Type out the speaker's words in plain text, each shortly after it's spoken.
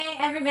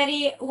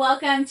everybody.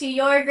 Welcome to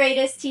Your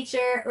Greatest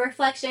Teacher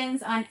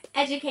Reflections on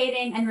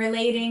Educating and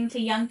Relating to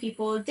Young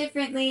People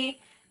Differently.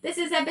 This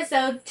is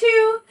episode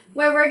 2,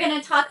 where we're going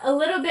to talk a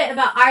little bit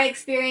about our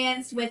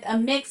experience with a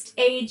mixed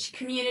age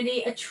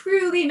community, a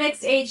truly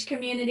mixed age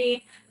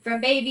community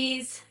from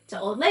babies to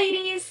old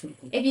ladies.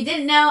 If you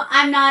didn't know,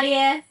 I'm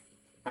Nadia.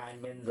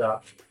 I'm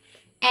Zaw.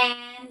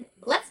 And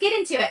let's get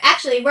into it.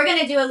 Actually, we're going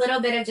to do a little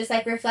bit of just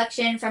like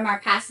reflection from our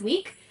past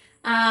week.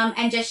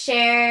 And just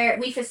share.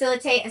 We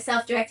facilitate a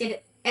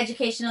self-directed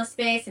educational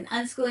space and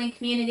unschooling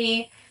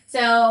community.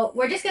 So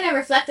we're just going to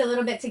reflect a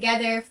little bit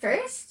together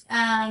first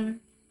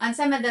on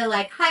some of the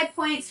like high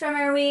points from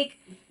our week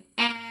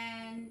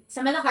and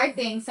some of the hard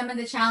things, some of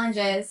the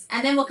challenges,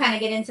 and then we'll kind of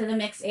get into the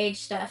mixed age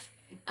stuff.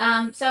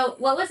 So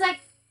what was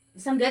like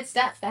some good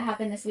stuff that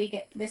happened this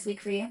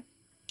week for you?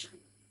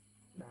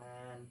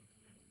 And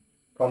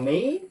for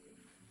me,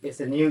 it's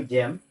a new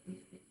gym.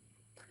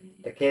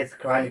 The kids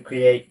trying to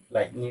create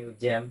like new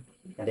gym,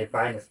 and they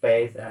find a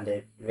space and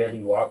they really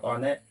work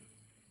on it,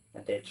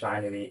 and they're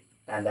trying to be,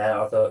 and then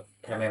also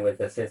coming with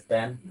the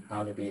system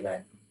how to be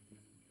like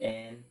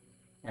in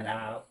and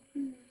out,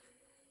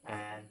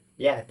 and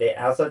yeah, they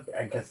also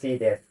I can see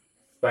they're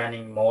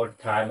spending more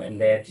time in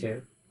there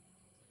too.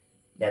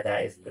 Yeah,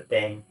 that is the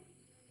thing.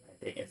 I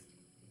think it's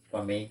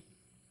for me,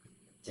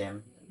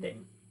 gym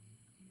thing.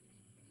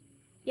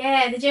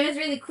 Yeah, the gym is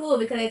really cool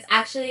because it's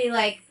actually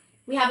like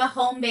we have a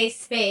home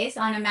based space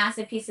on a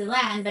massive piece of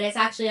land, but it's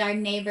actually our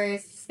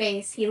neighbor's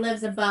space. He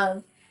lives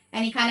above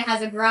and he kind of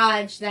has a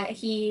garage that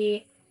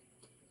he's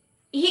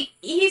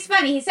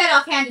funny. He said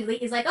offhandedly,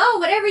 he's like, "Oh,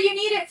 whatever you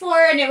need it for."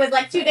 And it was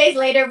like 2 days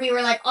later, we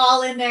were like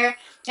all in there,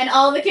 and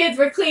all the kids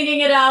were cleaning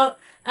it out.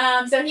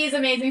 So he's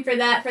amazing for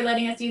that, for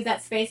letting us use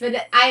that space.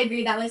 But I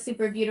agree, that was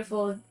super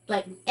beautiful.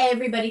 Like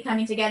everybody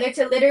coming together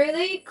to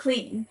literally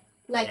clean,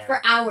 like Yeah.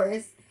 for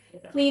hours,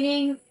 Yeah.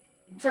 cleaning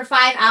for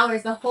 5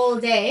 hours the whole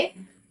day.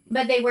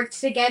 But they worked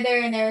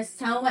together, and there was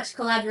so much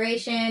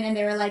collaboration, and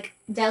they were like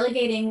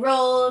delegating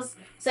roles.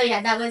 So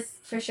yeah, that was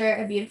for sure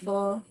a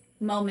beautiful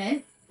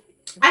moment.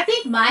 I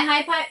think my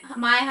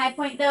high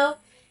point though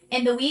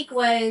in the week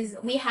was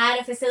we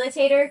had a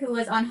facilitator who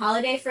was on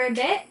holiday for a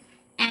bit,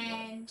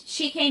 and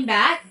she came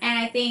back, and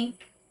I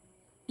think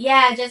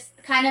yeah, just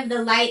kind of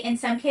the light in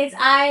some kids'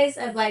 eyes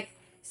of like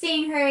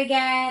seeing her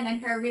again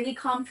and her really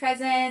calm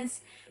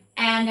presence,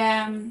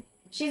 and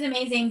she's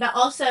amazing. But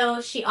also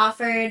she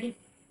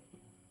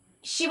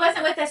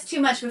wasn't with us too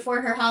much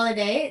before her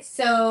holiday,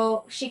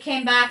 so she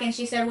came back and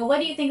she said, "Well, what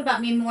do you think about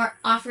me more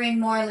offering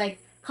more like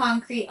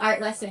concrete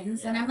art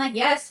lessons?" And I'm like,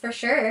 "Yes, for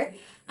sure."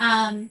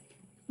 Um,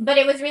 but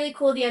it was really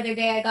cool the other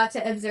day. I got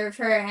to observe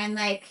her, and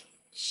like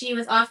she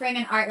was offering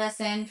an art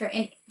lesson for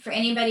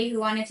anybody who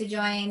wanted to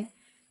join,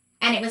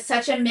 and it was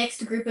such a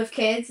mixed group of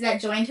kids that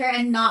joined her,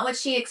 and not what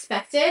she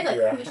expected, like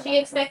Yeah. who she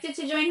expected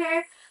to join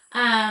her.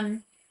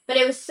 But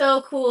it was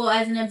so cool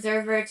as an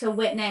observer to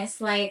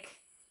witness like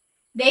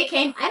they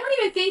came. I don't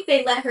even think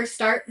they let her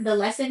start the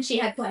lesson she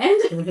had planned.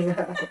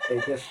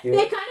 They just do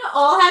They it. kind of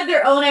all had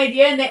their own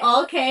idea, and they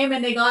all came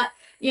and they got,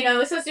 it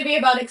was supposed to be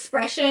about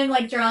expression,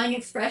 like drawing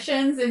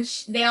expressions,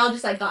 and they all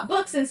just like got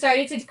books and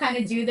started to kind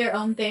of do their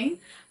own thing.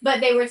 But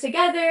they were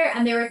together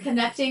and they were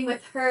connecting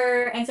with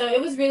her, and so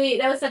it was really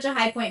that was such a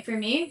high point for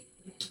me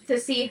to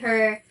see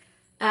her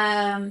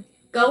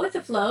go with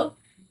the flow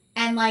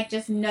and like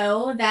just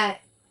know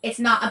that it's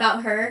not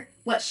about her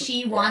what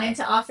she wanted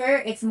to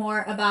offer, it's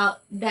more about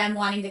them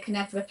wanting to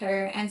connect with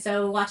her, and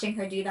so watching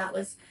her do that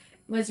was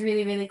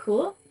really really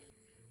cool.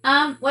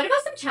 What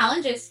about some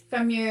challenges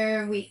from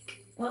your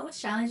week? What was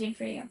challenging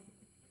for you?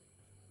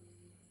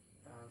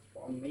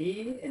 For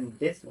me, in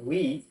this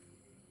week,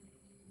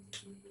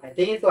 I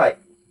think it's like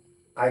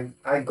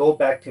I go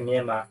back to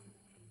Myanmar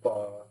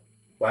for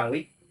 1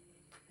 week,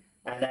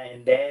 and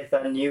then there's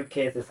a new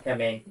cases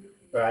coming,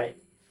 right?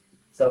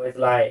 So it's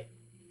like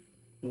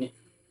n-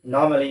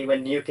 normally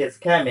when new kids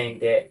coming,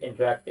 they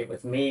interact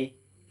with me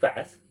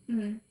fast.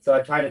 Mm-hmm. So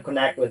I try to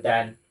connect with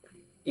them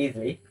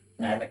easily,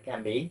 and it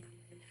can be.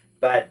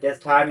 But this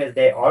time is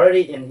they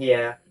already in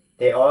here.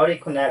 They already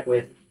connect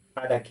with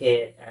other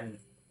kids and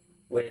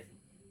with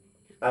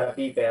other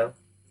people,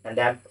 and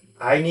then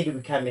I need to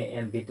be coming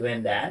in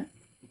between them.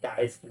 That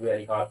is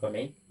really hard for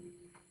me,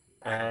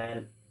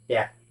 and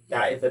yeah,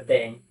 that is the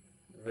thing,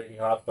 really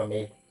hard for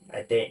me.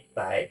 I think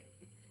like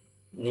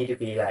need to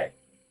be like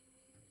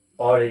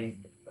already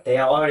they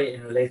are already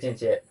in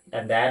relationship,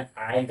 and then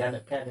I'm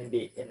gonna come in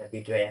be in the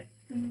between,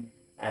 Mm-hmm.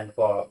 and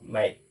for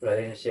my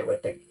relationship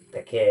with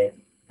the kid,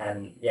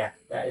 and yeah,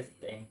 that is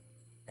the thing.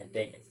 I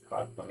think it's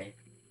hard for me.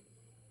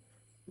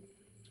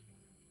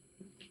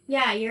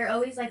 Yeah, you're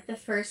always like the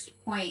first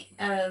point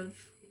of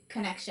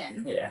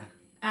connection. Yeah.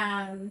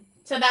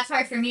 So that's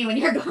hard for me when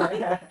you're gone.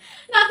 Not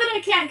that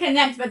I can't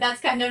connect, but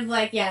that's kind of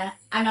like, yeah,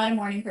 I'm not a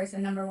morning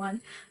person, number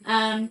one.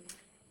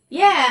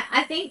 Yeah,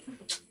 I think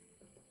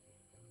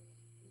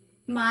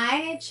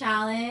my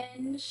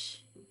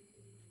challenge,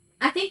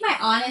 I think my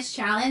honest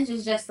challenge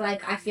is just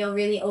like I feel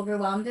really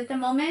overwhelmed at the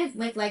moment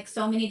with like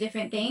so many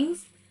different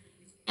things.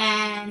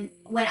 And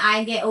when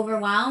I get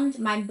overwhelmed,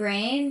 my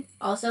brain,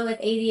 also with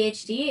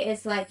ADHD,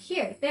 is like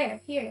here, there,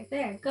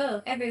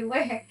 go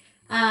everywhere.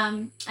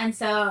 And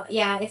so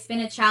yeah, it's been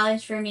a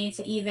challenge for me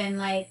to even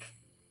like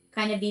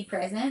kind of be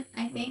present.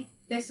 I think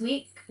this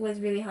week was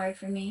really hard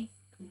for me.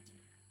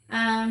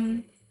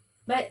 Um,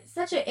 but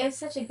it was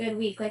such a good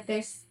week. Like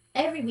there's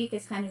every week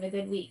is kind of a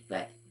good week,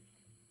 but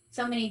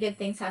so many good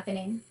things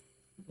happening.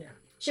 Yeah.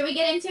 Should we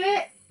get into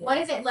it? What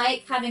is it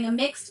like having a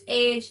mixed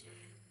age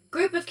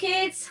group of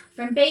kids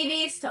from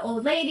babies to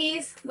old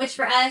ladies, which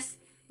for us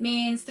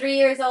means 3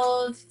 years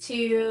old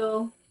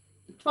to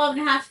 12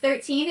 and a half,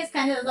 13 is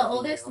kind of the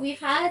oldest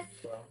we've had.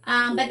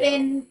 But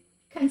then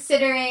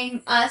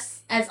considering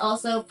us as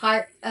also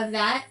part of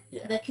that,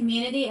 the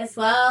community as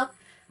well,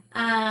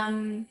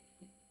 um,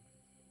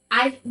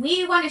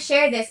 we want to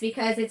share this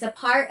because it's a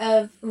part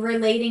of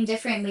relating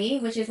differently,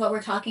 which is what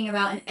we're talking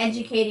about, and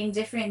educating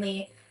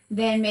differently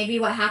than maybe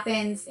what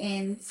happens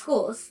in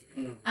schools.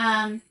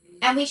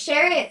 And we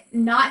share it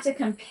not to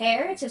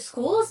compare to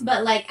schools,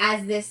 but like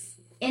as this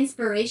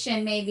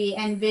inspiration maybe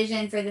and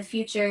vision for the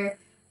future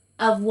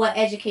of what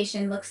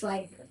education looks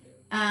like.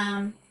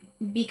 Um,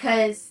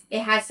 because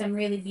it has some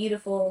really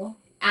beautiful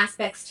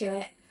aspects to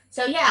it.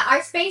 So yeah,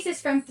 our space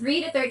is from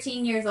 3 to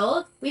 13 years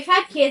old. We've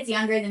had kids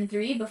younger than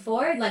 3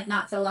 before, like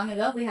not so long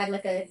ago. We had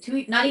like a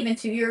two, not even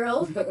 2 year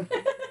old.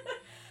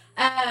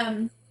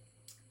 And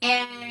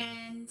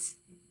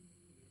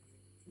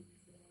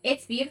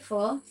it's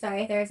beautiful.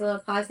 Sorry, there's a little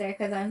pause there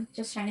because I'm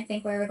just trying to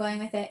think where we're going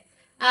with it.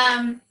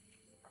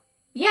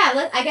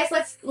 Yeah, I guess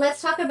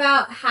let's talk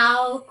about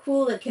how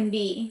cool it can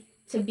be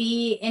to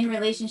be in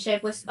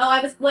relationship with.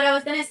 Oh, what I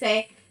was gonna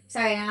say.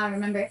 Sorry, now I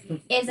remember.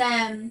 Is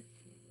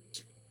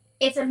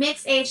it's a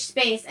mixed age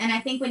space, and I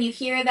think when you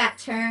hear that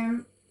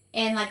term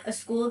in like a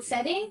school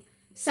setting,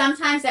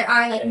 sometimes there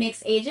are like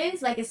mixed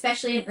ages, like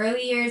especially in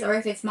early years, or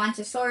if it's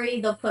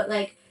Montessori, they'll put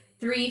like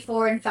 3,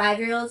 4, and 5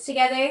 year olds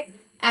together.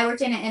 I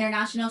worked in an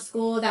international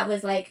school that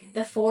was like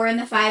the 4 and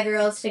the 5 year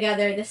olds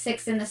together, the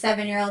 6 and the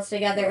 7 year olds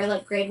together, or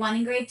like grade 1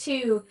 and grade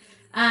 2.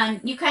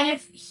 You kind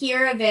of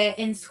hear of it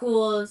in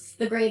schools,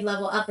 the grade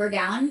level up or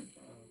down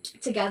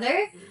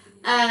together.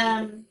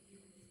 Um,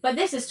 but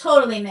this is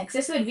totally mixed.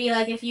 This would be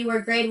like if you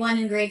were grade 1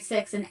 and grade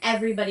 6 and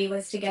everybody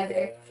was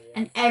together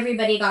and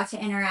everybody got to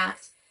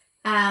interact.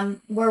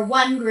 We're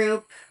one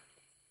group.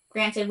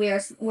 Granted,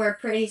 we're a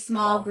pretty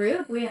small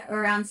group. We're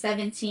around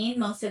 17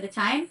 most of the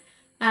time.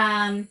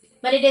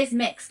 But it is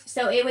mixed.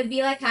 So it would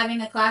be like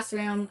having a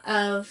classroom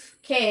of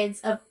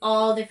kids of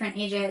all different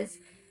ages.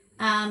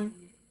 Um,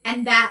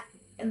 and that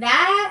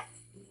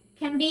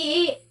can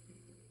be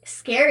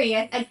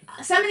scary.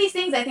 Some of these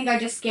things I think are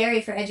just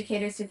scary for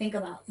educators to think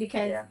about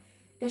because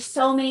there's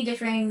so many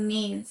differing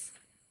needs.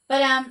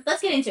 But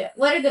let's get into it.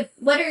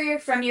 What are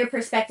from your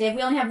perspective?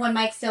 We only have one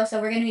mic still,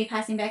 so we're going to be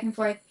passing back and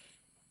forth.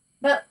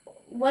 But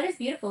what is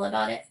beautiful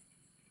about it?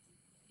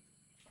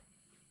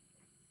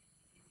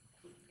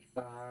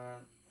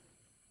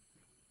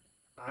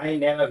 I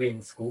never been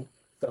in school,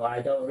 so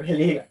I don't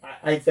really.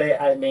 I say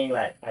I mean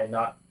like I'm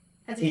not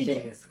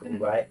teaching in school,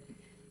 right?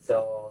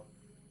 So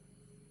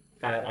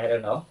I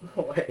don't know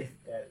what is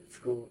that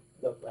school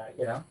look like,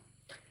 you know.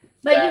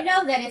 But you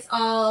know that it's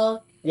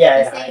all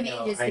the same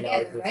ages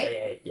together, right?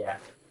 Same age, yeah.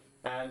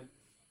 And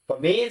for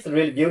me, it's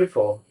really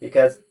beautiful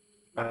because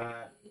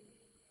uh,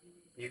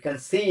 you can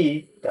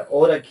see the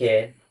older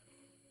kid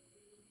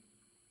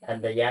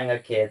and the younger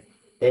kid.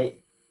 They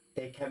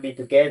they can be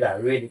together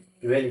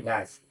really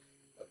nice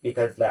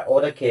because the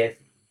older kids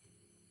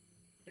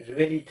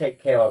really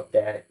take care of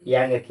the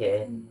younger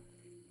kid,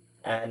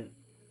 and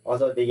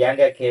also the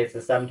younger kids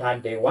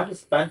sometimes they want to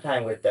spend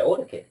time with the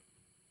older kid,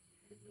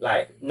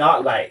 like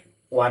not like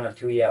 1 or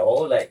 2 year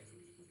old, like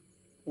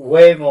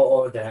way more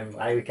older than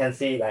I can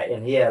see like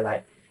in here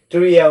like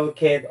 3 year old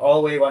kid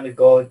always want to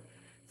go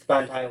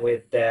spend time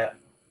with the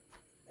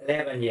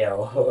 11 year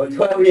old or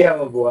 12 year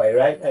old boy,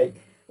 right?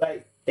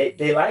 Like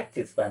they like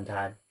to spend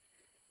time,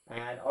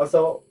 and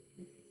also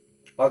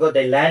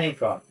they learning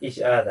from each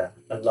other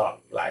a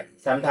lot. Like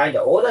sometimes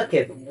the older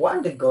kids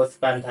want to go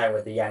spend time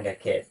with the younger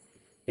kids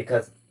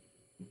because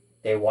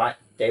they want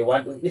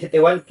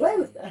to play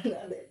with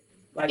them.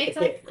 Like it's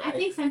like, right? I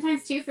think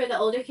sometimes too for the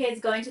older kids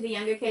going to the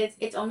younger kids,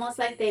 it's almost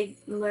like they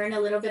learn a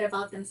little bit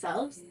about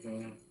themselves.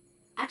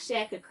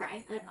 Actually, I could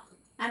cry. I don't know.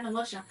 I'm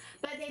emotional,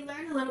 but they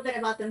learn a little bit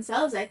about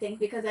themselves. I think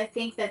because I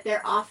think that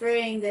they're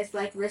offering this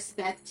like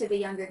respect to the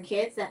younger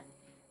kids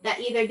that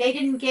either they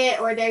didn't get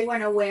or they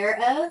weren't aware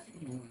of,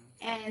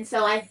 and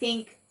so I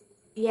think,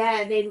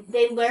 yeah,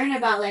 they learn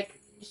about like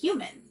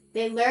human.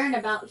 They learn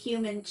about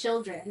human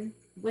children,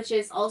 which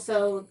is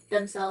also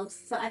themselves.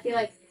 So I feel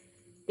like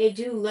they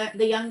do learn.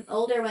 The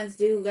older ones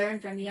do learn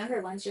from the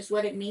younger ones just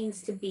what it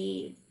means to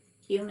be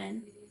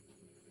human.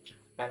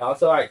 And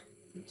also I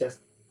just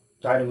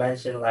try to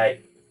mention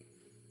like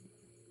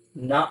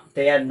not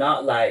they are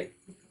not like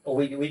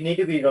we need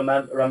to be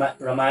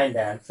remind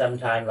them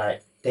sometime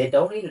like they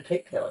don't need to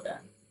take care of them,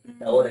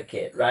 the older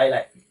kid, right?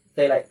 Like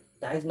say like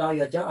that is not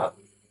your job.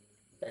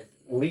 That is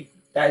we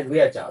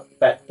our job,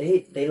 but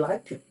they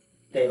like to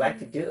they like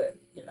to do it,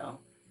 you know,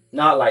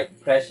 not like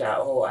pressure.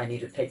 Oh, I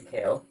need to take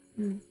care.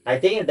 Mm. I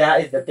think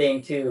that is the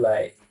thing too.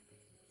 Like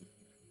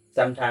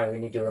sometimes we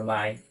need to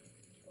remind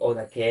all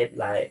the kids,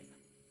 like,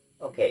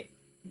 okay,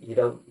 you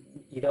don't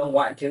you don't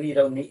want to, you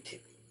don't need to.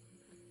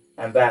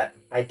 And but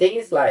I think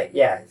it's like,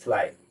 yeah, it's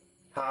like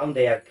how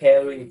they are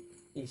carrying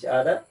each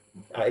other.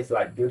 It's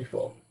like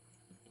beautiful,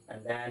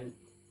 and then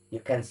you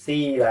can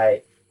see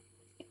like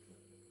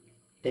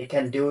they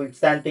can do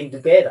something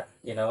together.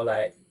 You know,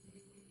 like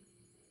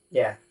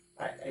yeah,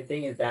 I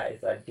think that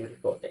is a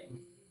beautiful thing.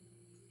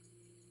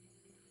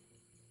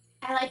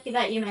 I like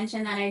that you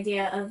mentioned that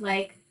idea of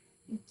like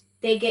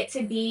they get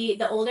to be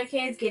the older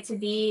kids get to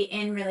be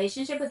in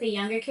relationship with the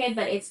younger kid,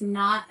 but it's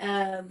not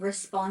a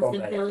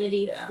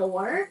responsibility Yeah,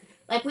 for.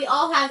 Like we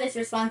all have this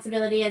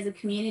responsibility as a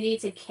community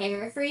to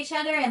care for each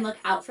other and look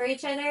out for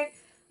each other,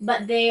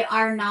 but they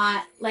are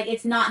not like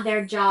it's not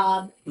their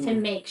job to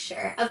make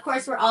sure. Of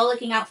course, we're all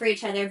looking out for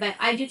each other, but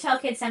I do tell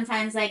kids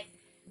sometimes like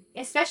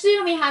especially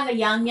when we have a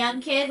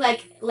young kid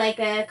like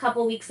a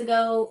couple weeks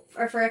ago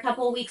or for a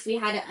couple of weeks we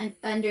had an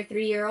under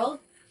 3 year old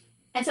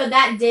and so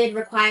that did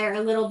require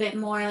a little bit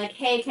more like,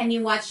 hey, can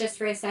you watch just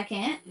for a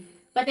second?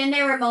 But then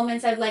there were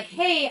moments of like,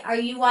 hey, are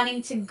you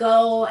wanting to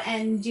go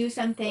and do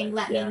something?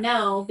 Let me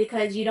know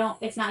because you don't,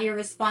 it's not your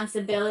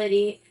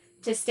responsibility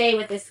to stay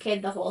with this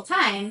kid the whole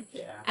time.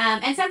 Yeah.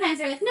 And sometimes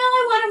they're like, no,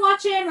 I want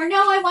to watch him or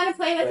no, I want to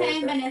play with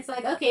him. And it's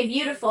like, okay,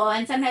 beautiful.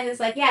 And sometimes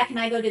it's like, yeah, can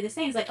I go do the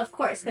same? It's like, of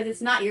course, because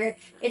it's not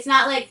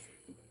like,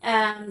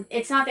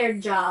 it's not their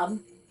job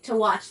to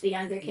watch the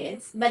younger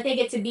kids, but they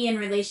get to be in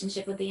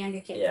relationship with the younger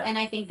kids. Yeah. And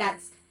I think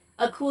that's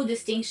a cool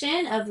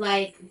distinction of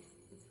like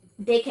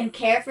they can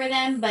care for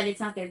them, but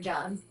it's not their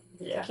job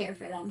to care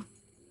for them.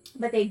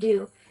 But they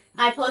do.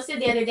 I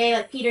posted the other day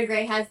like Peter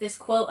Gray has this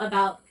quote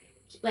about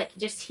like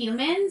just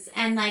humans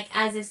and like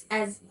as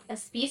a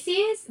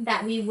species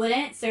that we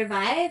wouldn't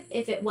survive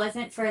if it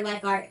wasn't for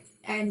like our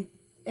and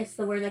it's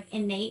the word like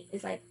innate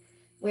is like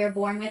we're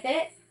born with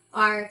it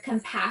our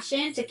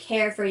compassion to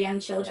care for young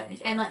children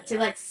and like to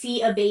like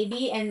see a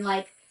baby and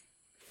like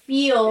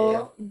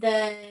feel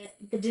the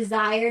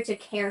desire to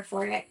care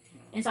for it.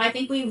 And so I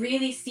think we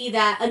really see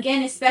that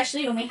again,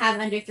 especially when we have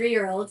under 3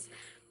 year olds,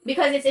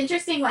 because it's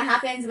interesting what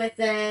happens with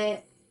the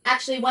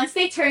actually once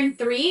they turn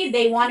 3,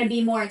 they want to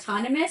be more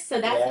autonomous.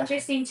 So that's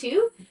interesting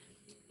too.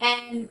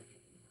 And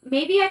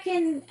maybe I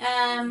can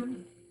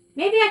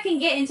maybe I can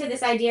get into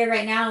this idea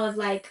right now of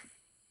like,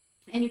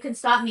 and you can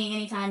stop me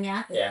anytime,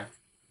 yeah. Yeah.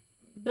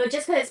 But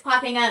just because it's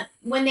popping up,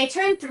 when they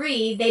turn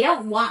 3, they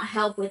don't want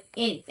help with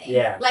anything.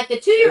 Yeah. Like the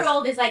 2 year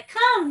old is like,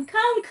 come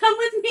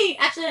with me.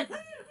 Actually,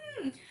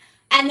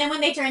 and then when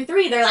they turn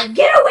 3, they're like,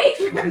 get away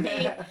from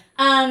me.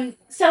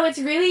 So it's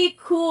really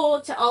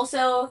cool to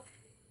also,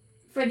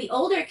 for the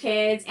older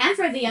kids and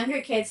for the younger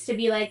kids to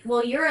be like,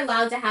 well, you're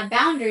allowed to have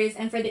boundaries.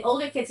 And for the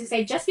older kids to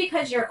say, just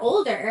because you're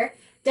older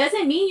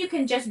doesn't mean you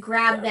can just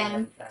grab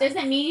them,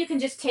 doesn't mean you can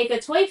just take a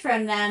toy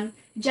from them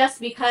just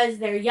because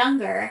they're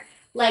younger.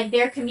 Like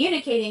they're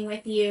communicating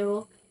with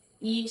you.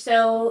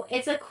 So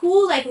it's a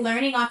cool like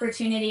learning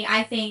opportunity,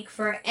 I think,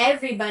 for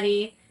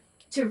everybody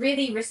to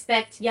really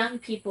respect young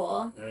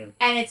people.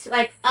 And it's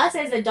like us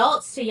as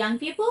adults to young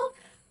people,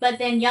 but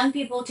then young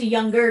people to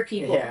younger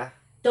people. Yeah.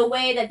 The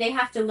way that they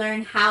have to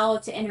learn how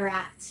to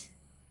interact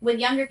with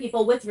younger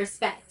people with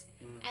respect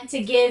and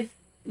to give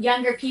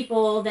younger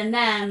people than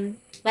them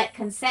like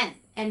consent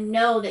and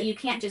know that you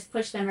can't just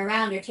push them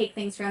around or take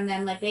things from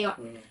them like they are.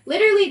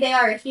 Literally, they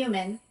are a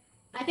human.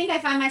 I think I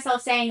find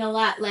myself saying a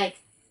lot like,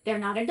 they're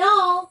not a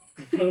doll.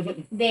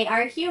 They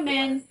are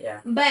human.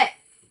 Yeah. But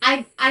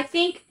I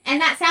think, and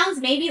that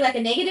sounds maybe like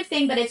a negative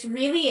thing, but it's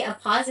really a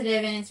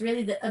positive and it's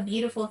really a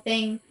beautiful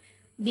thing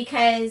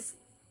because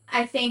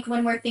I think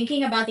when we're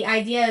thinking about the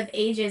idea of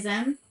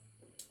ageism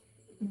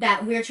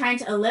that we're trying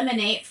to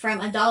eliminate from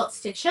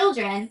adults to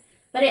children,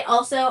 but it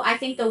also, I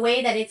think the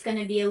way that it's going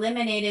to be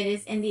eliminated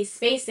is in these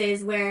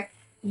spaces where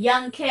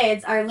young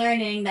kids are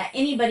learning that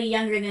anybody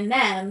younger than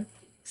them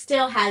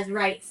still has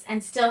rights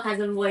and still has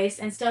a voice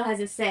and still has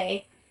a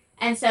say.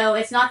 And so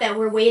it's not that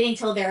we're waiting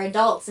till they're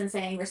adults and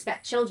saying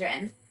respect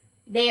children.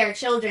 They are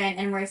children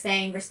and we're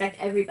saying respect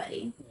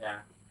everybody. Yeah.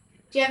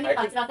 Do you have any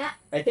thoughts about that?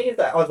 I think it's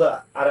like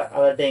also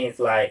other thing is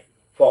like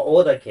for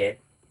older kids,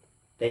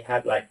 they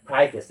have like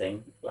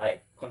practicing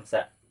like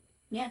concept.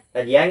 Yeah.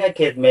 And younger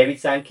kids, maybe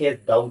some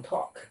kids don't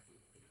talk,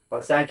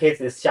 or some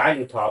kids is shy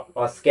to talk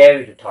or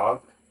scary to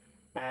talk,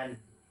 and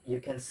you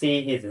can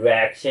see his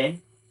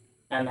reaction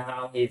and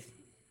how his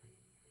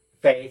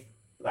face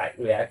like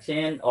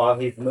reaction or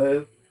his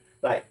move,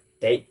 like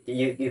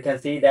you can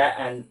see that,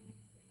 and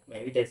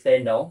maybe they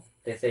say no,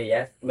 they say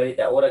yes. Maybe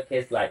the older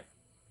kids like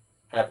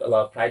have a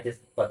lot of practice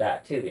for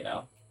that too, you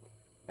know.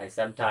 Like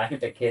sometimes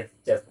the kids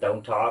just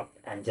don't talk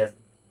and just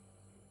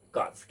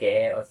got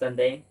scared or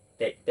something.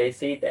 They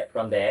see that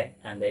from there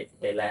and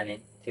they learn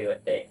into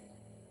it.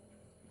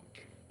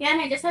 Yeah,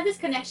 and I just had this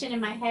connection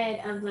in my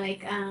head of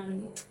like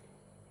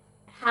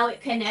how it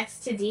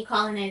connects to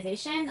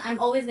decolonization. I'm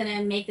always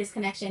gonna make this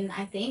connection,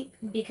 I think,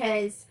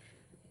 because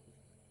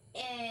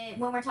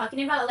when we're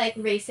talking about like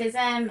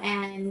racism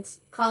and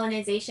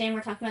colonization,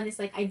 we're talking about this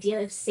like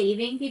idea of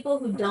saving people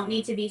who don't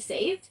need to be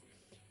saved.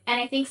 And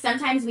I think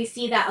sometimes we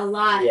see that a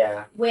lot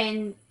Yeah.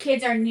 when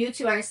kids are new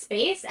to our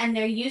space and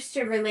they're used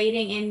to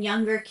relating in to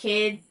younger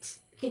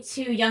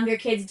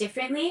kids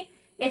differently.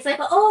 It's like,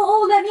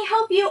 let me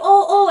help you.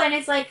 And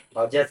it's like,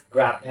 Or just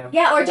grab him.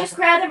 yeah, or just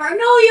grab them, or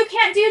no, you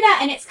can't do that.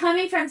 And it's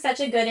coming from such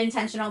a good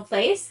intentional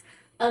place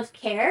of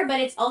care, but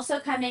it's also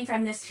coming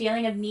from this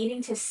feeling of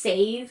needing to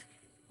save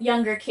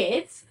younger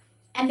kids,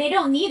 and they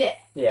don't need it.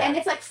 Yeah. And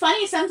it's like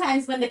funny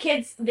sometimes when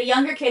the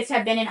younger kids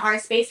have been in our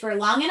space for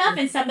long enough,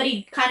 and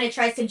somebody kind of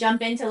tries to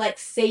jump in to like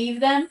save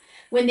them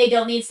when they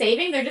don't need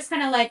saving. They're just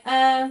kind of like,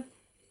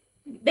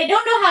 they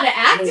don't know how to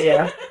act.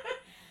 Yeah.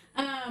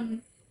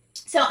 um,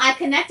 so I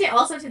connect it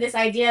also to this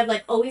idea of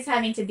like always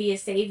having to be a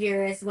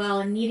savior as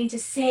well and needing to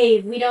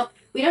save. We don't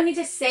need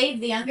to save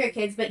the younger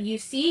kids, but you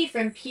see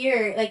from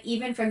peer, like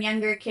even from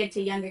younger kid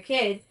to younger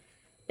kid,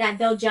 that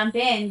they'll jump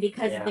in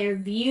because Yeah. their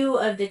view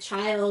of the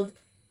child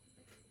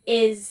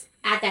is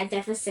at that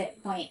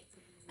deficit point.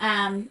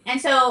 And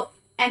so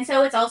it's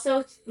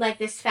also like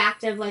this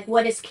fact of like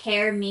what does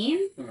care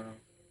mean?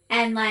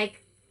 And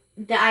like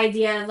the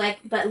idea of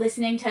like, but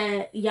listening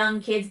to young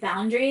kids'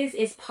 boundaries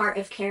is part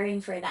of caring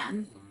for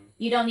them.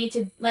 You don't need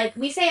to, like,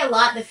 we say a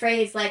lot the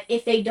phrase like,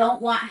 if they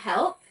don't want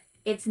help,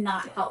 it's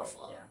not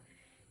helpful.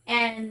 Yeah.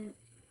 And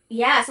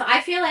yeah, so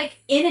I feel like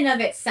in and of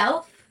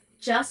itself,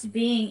 just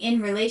being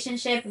in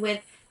relationship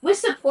with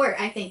support,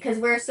 I think, because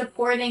we're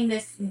supporting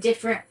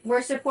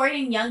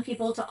young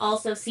people to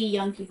also see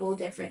young people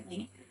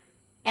differently,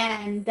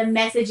 and the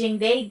messaging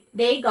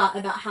they got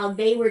about how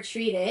they were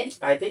treated.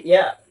 I think,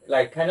 yeah,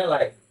 like kind of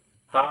like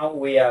how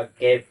we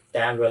give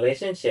them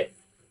relationship,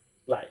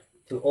 like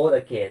to older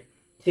kids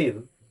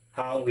too.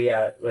 How we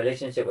are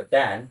relationship with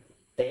them,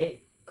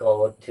 they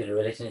go to the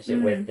relationship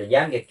with the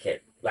younger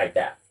kid like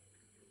that.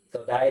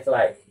 So that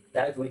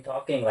is we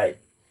talking like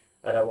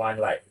other one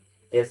like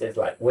this is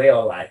like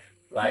real life.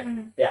 Like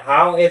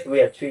how is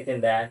we are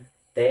treating them,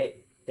 they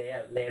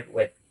are live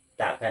with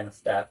that kind of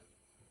stuff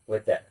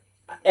with the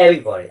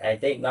everybody. I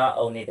think not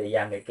only the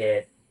younger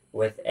kid,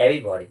 with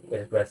everybody,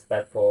 with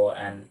respectful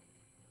and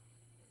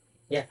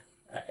yeah.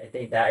 I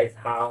think that is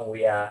how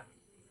we are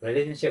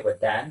relationship with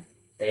them.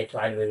 They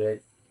try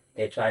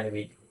to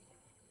be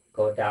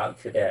go down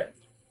to the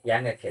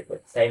younger kid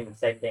with same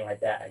thing like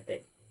that. I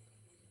think.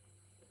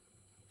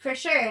 For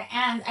sure.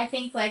 And I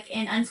think like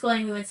in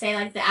unschooling we would say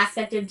like the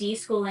aspect of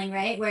deschooling,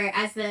 right? Where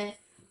as the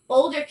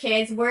older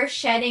kids we're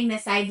shedding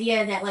this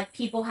idea that like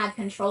people had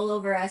control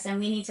over us and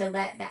we need to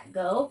let that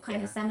go,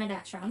 kind of some of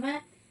that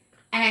trauma.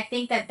 And I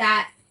think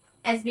that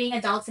as being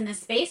adults in a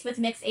space with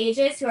mixed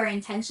ages who are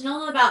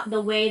intentional about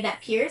the way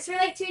that peers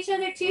relate to each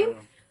other too,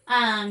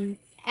 and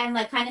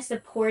like kind of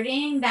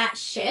supporting that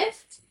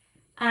shift,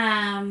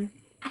 I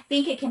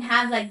think it can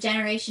have like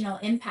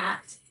generational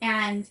impact.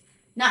 And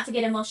not to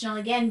get emotional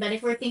again, but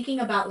if we're thinking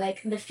about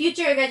like the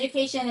future of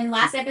education, in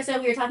last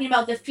episode we were talking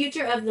about the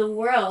future of the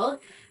world,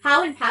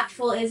 how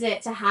impactful is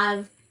it to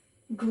have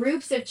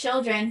groups of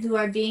children who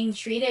are being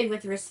treated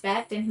with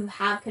respect and who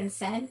have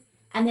consent,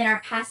 and then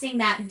are passing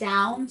that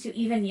down to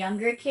even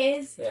younger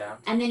kids? Yeah.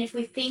 And then if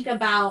we think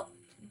about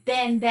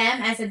then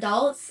them as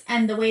adults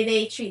and the way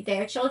they treat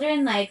their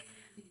children, like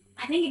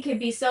I think it could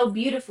be so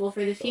beautiful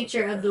for the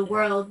future of the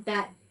world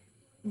that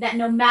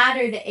no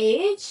matter the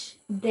age,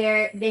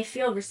 they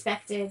feel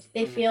respected.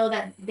 They feel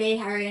that they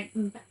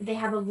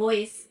have a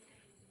voice,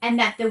 and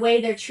that the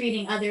way they're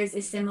treating others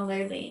is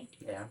similarly.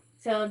 Yeah.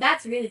 So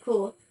that's really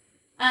cool.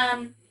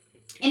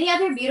 Any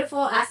other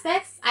beautiful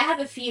aspects? I have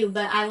a few,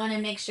 but I want to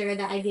make sure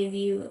that I give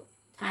you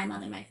time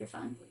on the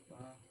microphone.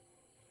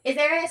 Is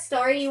there a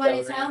story you want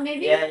to tell,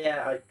 maybe?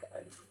 Yeah.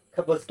 A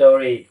couple of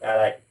stories are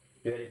like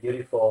really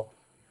beautiful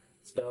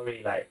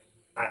story. Like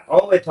I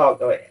always talk.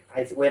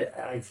 When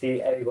I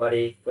see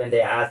everybody when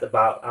they ask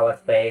about our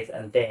space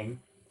and thing,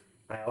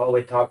 I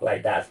always talk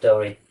like that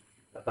story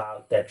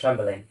about the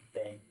trembling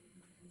thing.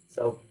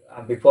 So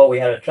before we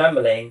had a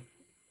trembling,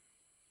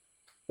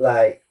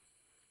 like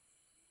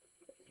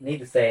need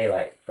to say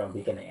like from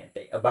beginning I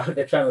think about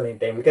the trembling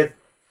thing because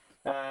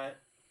uh,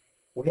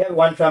 we have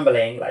one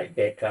trembling like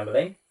big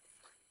trembling,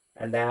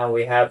 and now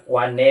we have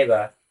one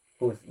neighbor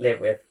who's live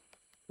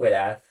with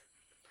us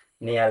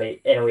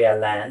nearly in our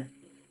land,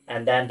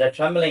 and then the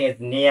trembling is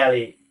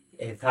nearly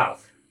his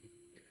house,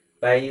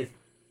 but he's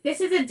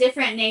This is a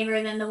different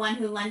neighbor than the one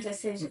who lent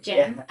us his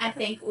gym. Yeah. I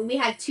think we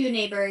had two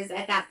neighbors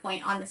at that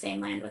point on the same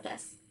land with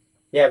us.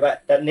 Yeah,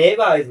 but the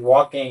neighbor is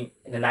walking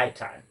in the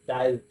nighttime.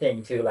 That is the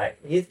thing too.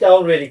 Like he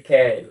don't really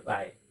care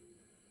like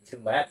too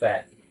much,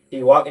 but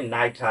he walk in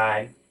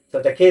nighttime.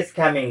 So the kids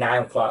coming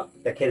 9 o'clock.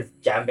 The kids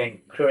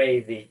jumping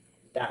crazy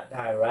that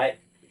time, right?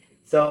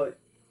 So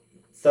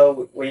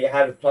we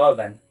have a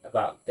problem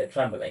about the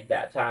trembling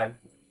that time,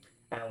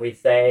 and we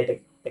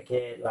say the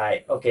kid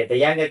like okay, the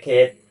younger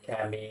kid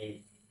can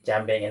be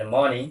jumping in the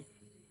morning.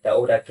 The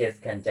older kids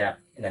can jump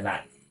in the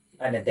night,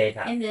 in the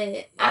daytime. In the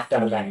after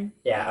afternoon. lunch.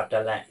 Yeah,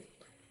 after lunch.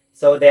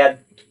 So they are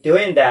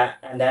doing that,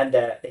 and then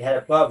they had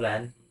a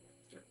problem.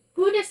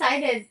 Who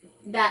decided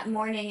that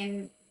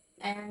morning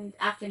and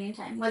afternoon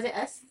time? Was it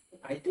us?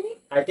 I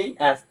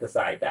think us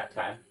decide that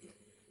time,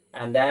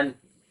 and then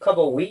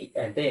couple weeks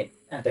and then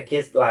and the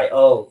kids like,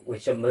 oh, we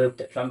should move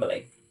the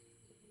trampoline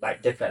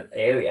like different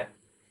area.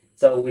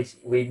 So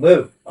we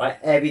move. Right?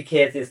 Every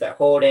kid is like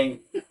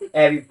holding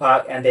every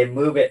part and they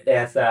move it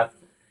themselves,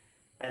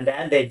 and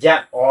then they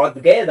jump all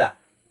together,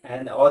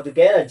 and all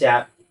together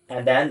jump,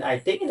 and then I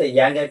think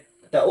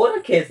the older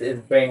kids is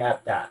bring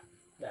up that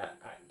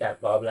that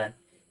problem.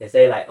 They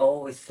say like,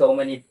 oh, it's so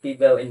many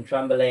people in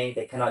trampoline,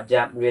 they cannot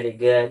jump really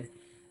good,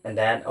 and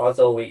then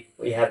also we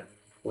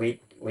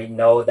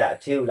know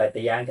that too. Like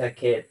the younger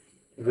kid,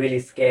 really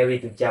scary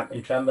to jump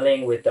in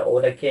trampoline with the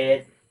older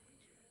kid,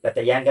 but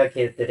the younger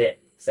kids didn't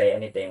say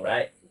anything,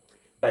 right?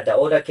 But the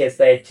older kids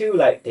say too,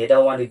 like they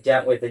don't want to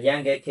jump with the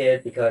younger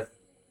kid because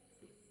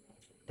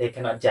they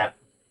cannot jump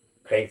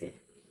crazy.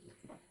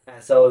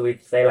 And so we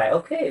say like,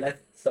 okay,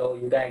 let's. So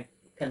you guys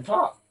can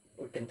talk.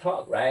 We can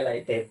talk, right?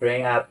 Like they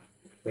bring up,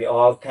 we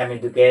all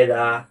coming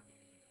together,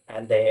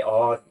 and they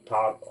all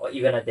talk, or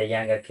even at the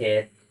younger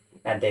kid,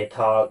 and they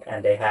talk,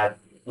 and they have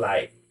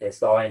like they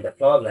solving the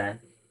problem,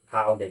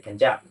 how they can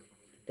jump.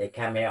 They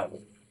coming up,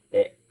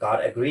 they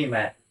got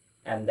agreement,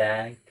 and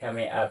then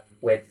coming up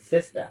with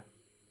system.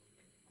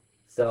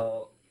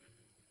 So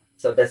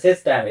so the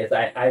system is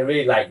I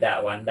really like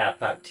that one that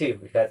part too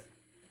because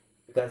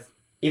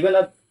even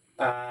though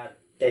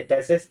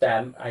the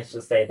system, I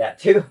should say that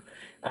too,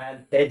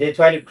 and they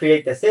try to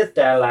create the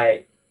system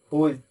like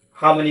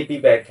how many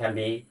people can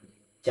be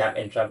jump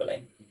in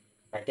trampoline.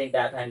 I think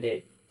that time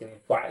they doing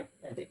five.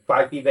 I think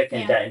five people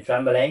can Yeah. jump in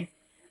trampoline,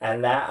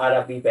 and that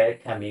other people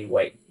can be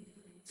weight.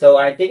 So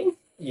I think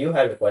you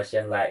have a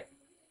question like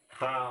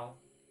how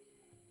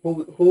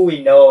who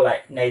we know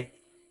like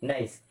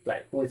next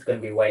like who's gonna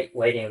be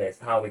waiting list,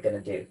 how we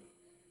gonna do.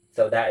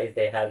 So that is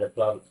they have the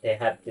blog, they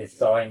have this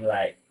sewing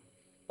like,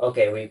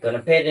 okay, we're gonna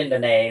put in the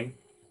name,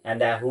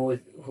 and then who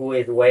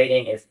is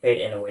waiting is put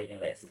in a waiting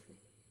list.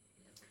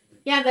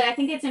 Yeah, but I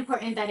think it's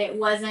important that it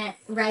wasn't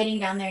writing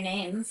down their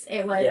names.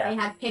 It was Yeah, they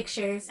had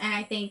pictures, and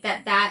I think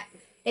that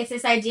it's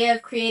this idea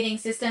of creating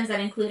systems that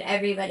include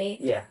everybody.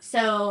 yeah,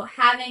 So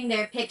having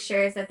their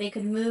pictures, that they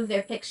could move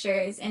their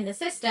pictures in the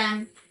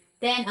system,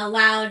 then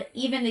allowed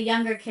even the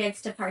younger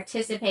kids to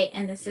participate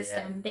in the yeah,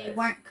 system. They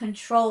weren't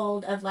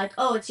controlled of like,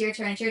 oh, it's your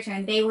turn, it's your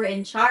turn. They were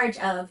in charge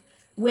of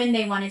when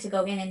they wanted to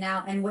go in and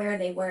out and where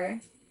they were.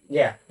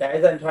 yeah. That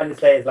is what I'm trying to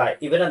say is like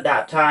even at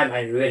that time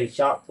I really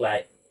shocked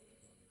like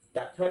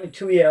that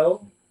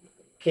 22-year-old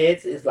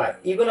kids is like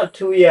even a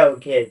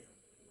 2-year-old kid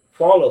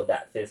follow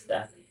that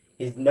system.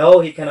 He know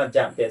he cannot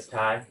jump this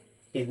time.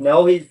 He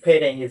know he's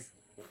putting his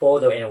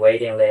photo in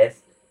waiting list,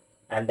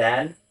 and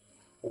then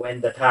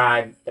when the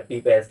time the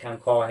people can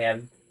call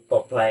him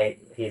for play,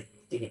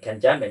 he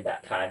can jump in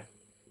that time.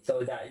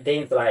 So that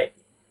things like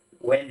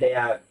when they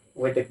are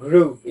with the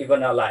group, even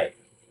though like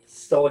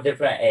so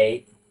different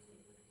age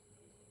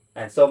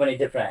and so many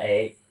different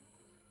age,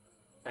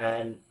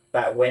 and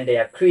but when they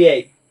are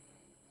create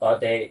or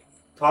they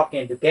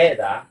talking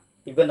together,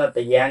 even though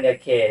the younger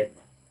kid,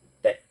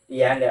 the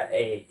younger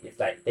age, it's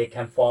like they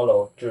can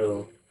follow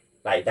through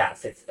like that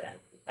system.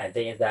 I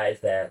think that is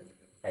the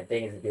I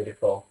think it's a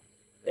beautiful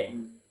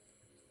thing.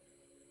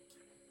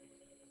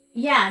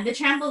 Yeah, the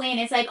trampoline,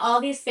 it's like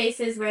all these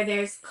spaces where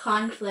there's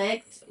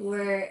conflict,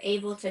 we're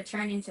able to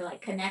turn into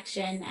like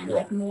connection and Yeah.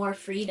 like more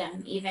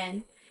freedom,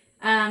 even.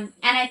 And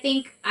I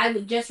think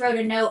just wrote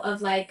a note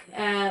of like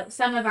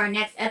some of our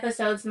next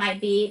episodes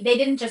might be they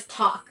didn't just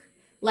talk,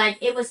 like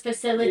it was Yeah.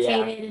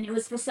 facilitated and it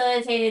was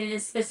facilitated in a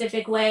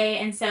specific way.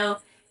 And so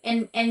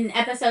in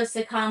episodes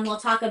to come, we'll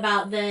talk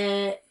about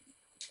the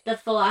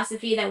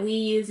philosophy that we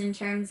use in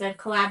terms of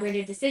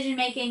collaborative decision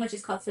making, which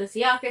is called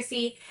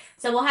sociocracy.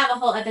 So we'll have a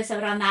whole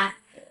episode on that.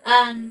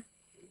 Um,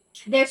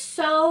 there's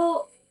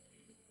so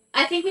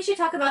I think we should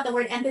talk about the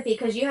word empathy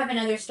because you have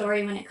another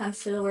story when it comes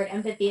to the word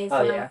empathy as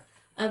Oh well. yeah.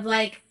 Of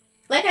like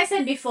I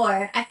said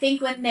before, I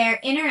think when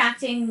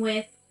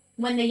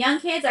the young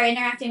kids are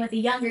interacting with the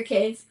younger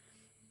kids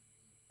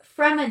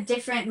from a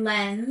different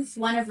lens,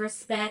 one of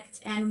respect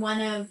and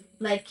one of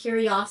like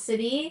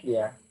curiosity,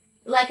 Yeah.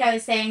 like I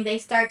was saying, they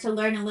start to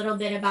learn a little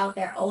bit about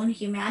their own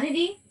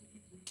humanity.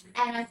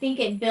 And I think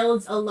it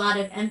builds a lot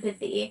of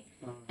empathy.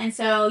 And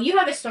so you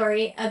have a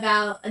story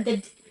about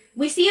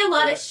we see a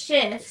lot of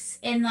shifts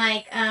in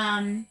like,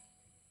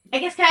 I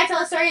guess, can I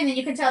tell a story and then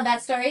you can tell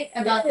that story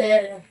about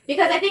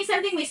because I think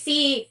something we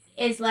see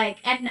is like,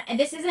 and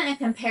this isn't a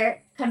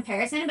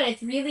comparison, but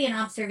it's really an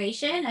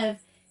observation of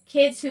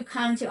kids who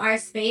come to our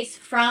space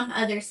from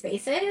other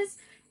spaces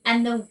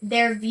and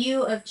their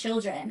view of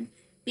children,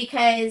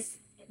 because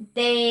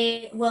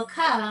they will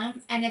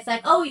come and it's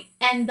like, oh,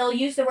 and they'll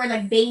use the word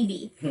like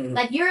baby,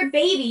 like you're a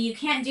baby, you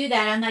can't do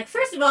that. I'm like,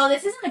 first of all,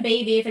 this isn't a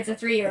baby if it's a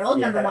 3-year-old,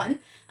 number one.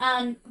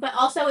 But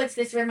also it's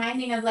this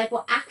reminding of like,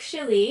 well,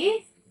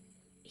 actually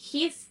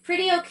he's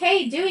pretty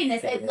okay doing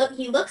this.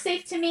 He looks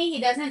safe to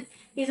me.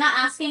 He's not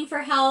asking for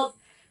help.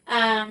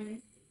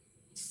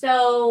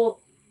 So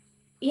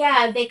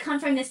yeah, they come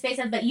from this space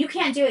of, but you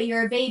can't do it,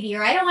 you're a baby,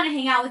 or I don't want to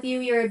hang out with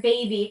you, you're a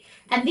baby.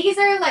 And these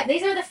are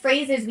the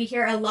phrases we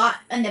hear a lot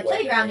in the When you're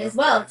playground new, as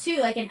well, yeah.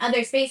 too, like in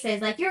other spaces,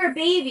 like you're a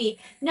baby.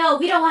 No,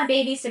 we don't want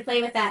babies to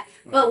play with that.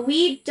 Mm. But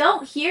we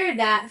don't hear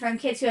that from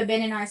kids who have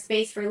been in our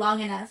space for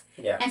long enough.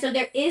 Yeah. And so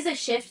there is a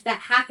shift that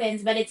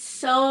happens, but it's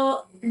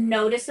so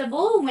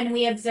noticeable when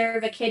we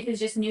observe a kid who's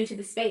just new to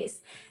the space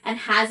and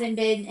hasn't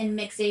been in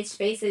mixed age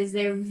spaces.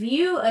 Their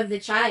view of the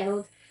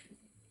child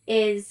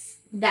is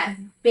that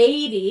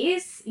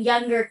babies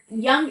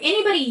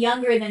anybody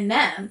younger than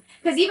them,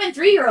 because even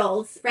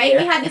 3-year-olds, right,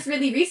 we Yeah. had this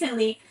really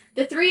recently,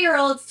 the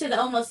 3-year-olds to the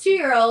almost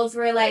 2-year-olds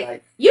were like,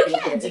 Like, you you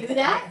can't can. do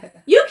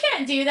that, you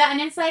can't do that.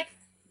 And it's like,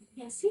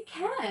 yes you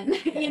can.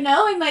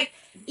 And like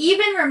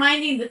even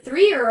reminding the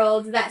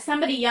 3-year-olds that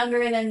somebody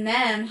younger than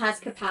them has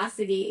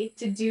capacity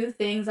to do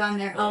things on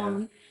their Yeah.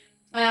 own,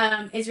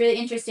 is really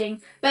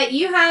interesting. But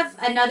you have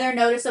another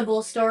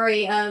noticeable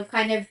story of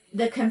kind of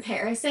the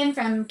comparison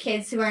from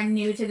kids who are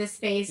new to the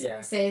space Yeah.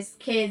 versus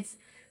kids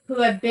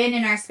who have been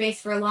in our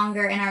space for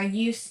longer and are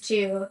used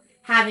to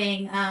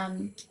having,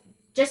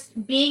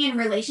 just being in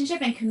relationship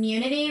and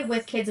community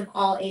with kids of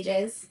all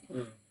ages.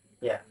 Mm.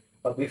 Yeah.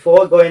 But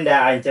before going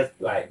there, I just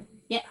like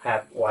Yeah.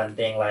 have one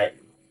thing like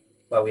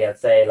what we have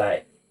say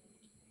like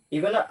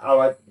even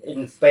our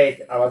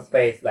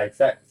space like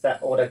that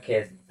older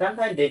kids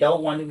sometimes they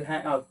don't want to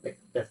hang out with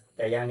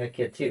the younger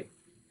kid too.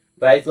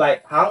 But it's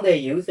like how they're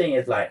using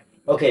is like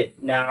okay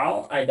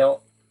now I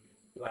don't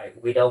like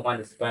we don't want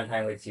to spend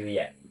time with you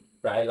yet,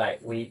 right? Like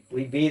we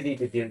busy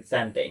to do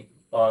something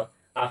or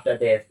after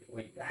this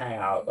we hang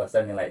out or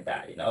something like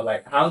that.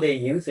 Like how they're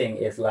using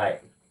is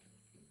like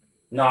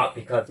not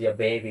because you're a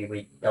baby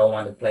we don't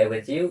want to play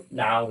with you.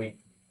 Now we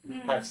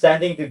have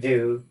something to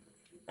do,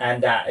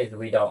 and that is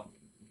we don't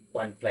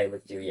want to play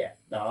with you yet.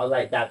 No,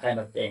 like that kind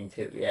of thing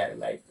too. Yeah,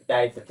 like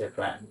that is a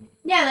different.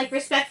 Yeah, like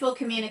respectful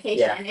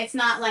communication. Yeah. It's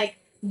not like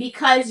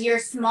because you're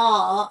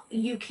small,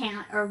 you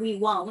can't or we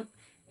won't.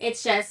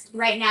 It's just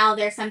right now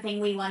there's something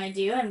we want to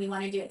do and we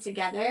want to do it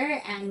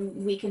together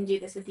and we can do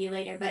this with you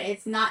later. But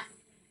it's not.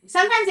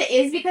 Sometimes it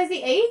is because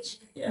the age,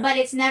 Yeah. but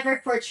it's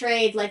never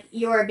portrayed like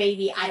you're a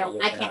baby. I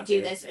can't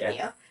do this with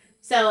you.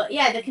 So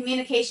yeah, the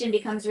communication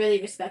becomes really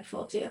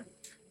respectful too.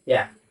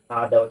 Yeah.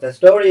 The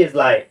story is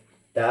like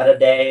the other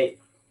day,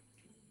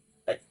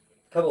 like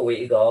a couple of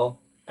weeks ago,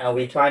 and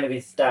we trying to be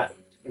start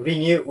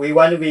renew. We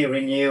want to be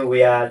renew.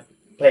 We are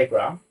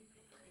playground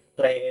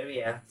play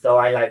area. So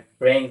I like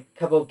bring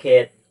couple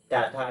kids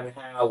that time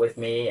hang out with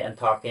me and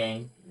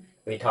talking.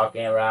 We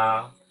talking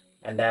around,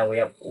 and then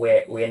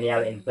we're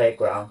nearly in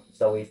playground.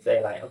 So we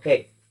say like,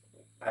 okay,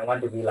 I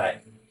want to be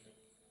like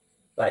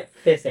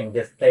fixing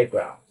this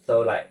playground.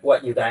 So like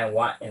what you guys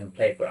want in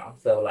playground.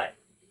 So like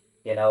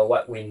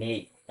what we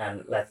need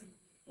and let's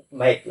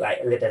make like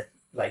a little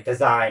like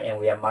design and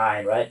we are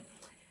mine, right?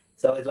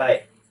 So it's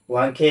like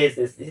one kid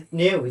is he's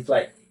new. He's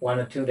like 1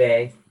 or 2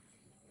 days.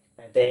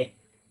 I think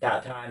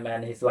that time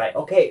and he's like,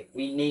 okay,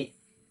 we need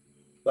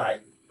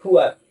like pull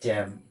up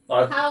gym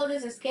or How old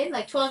is this kid?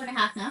 Like 12 and a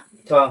half now?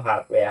 12 and a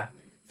half, yeah.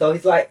 So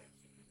he's like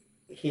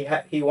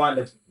he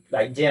wanted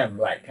like gym,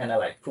 like kind of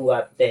like pull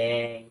up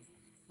thing,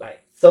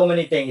 like so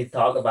many things he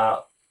talk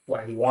about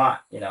what he want.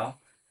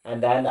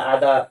 And then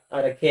the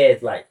other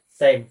kids like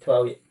same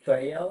 12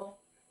 year old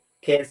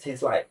kids,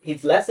 he's like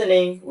he's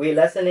listening, we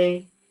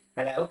listening,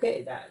 and like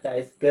okay that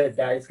is good,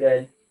 that is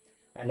good.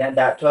 And then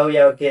that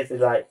 12-year-old kid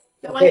is like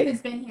The one okay,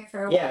 who's been here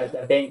for a yeah,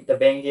 while. the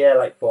being here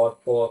like for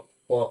 4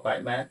 or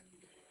 5 months,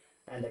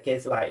 and the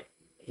kids like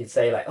he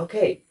say like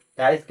okay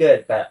that is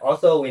good, but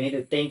also we need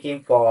to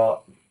thinking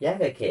for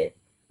younger kid,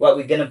 what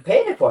we're gonna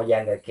pay for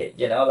younger kid,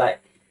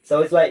 like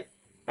so it's like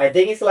I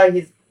think it's like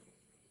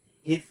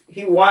he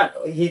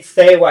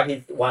say what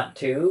he want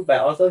to,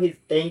 but also he's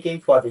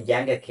thinking for the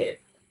younger kid.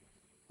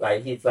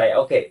 Like he's like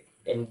okay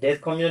in this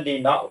community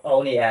not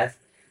only us,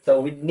 so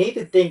we need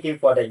to thinking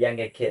for the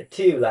younger kid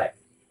too, like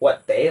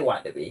what they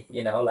want to be,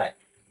 like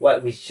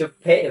what we should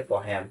pay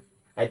for him.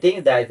 I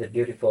think that is a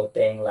beautiful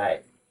thing,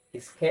 like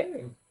he's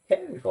caring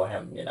for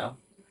him.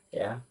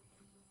 Yeah.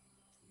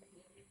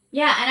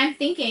 Yeah, and I'm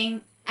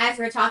thinking as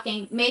we're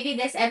talking, maybe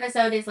this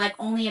episode is like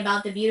only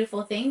about the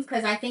beautiful things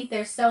because I think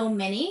there's so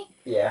many.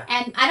 Yeah.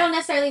 And I don't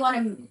necessarily want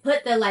to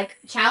put the like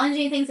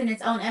challenging things in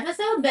its own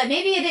episode, but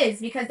maybe it is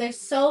because there's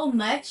so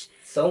much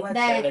So much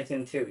that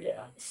challenging too,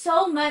 yeah.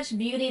 so much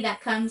beauty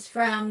that comes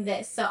from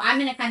this. So I'm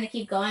gonna kind of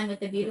keep going with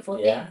the beautiful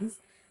Yeah. things.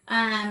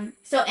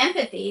 So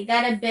empathy,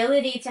 that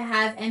ability to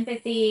have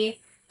empathy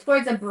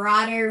towards a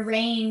broader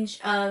range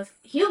of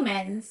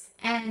humans,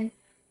 and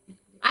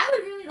I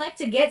would really like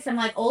to get some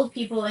like old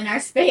people in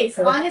our space.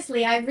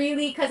 Honestly, I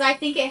really because I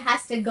think it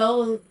has to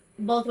go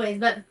both ways,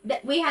 but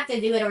we have to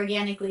do it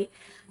organically.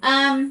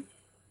 Um,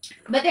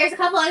 but there's a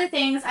couple other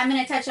things I'm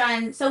going to touch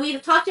on. So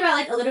we've talked about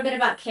like a little bit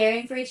about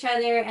caring for each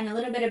other and a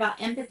little bit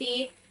about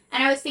empathy.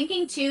 And I was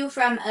thinking too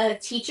from a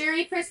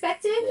teachery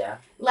perspective. Yeah.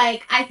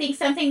 Like I think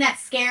something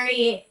that's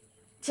scary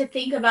to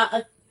think about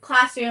a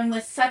classroom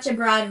with such a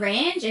broad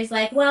range is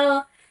like,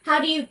 well,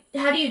 how do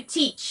you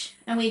teach?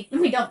 And we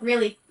don't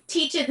really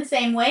teach it the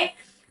same way,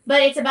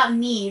 but it's about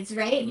needs,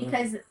 right?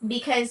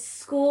 Because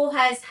school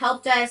has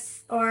helped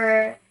us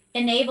or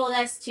enabled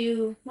us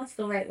to, what's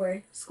the right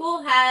word?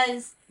 School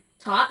has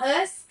taught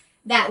us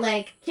that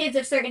like kids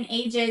of certain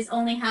ages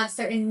only have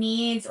certain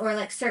needs or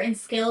like certain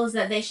skills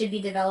that they should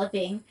be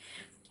developing.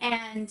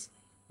 And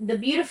the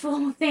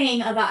beautiful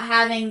thing about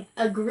having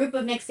a group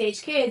of mixed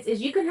age kids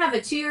is you can have a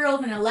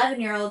 2-year-old and an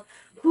 11-year-old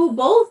who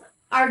both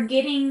are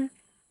getting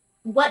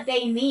what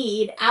they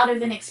need out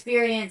of an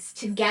experience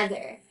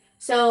together.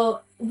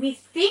 So we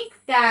think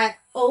that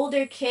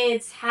older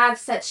kids have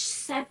such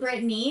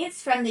separate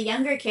needs from the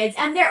younger kids,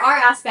 and there are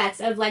aspects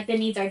of like the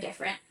needs are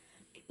different.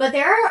 But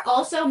there are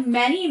also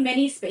many,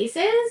 many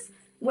spaces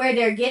where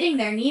they're getting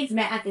their needs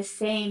met at the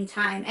same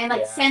time. And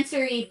like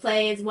sensory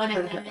play is one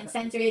of them, and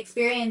sensory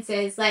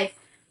experiences. Like,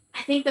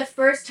 I think the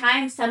first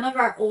time some of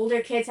our older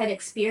kids had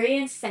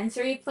experienced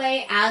sensory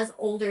play as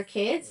older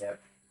kids,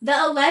 the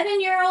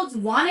 11-year-olds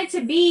wanted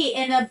to be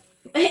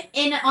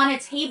on a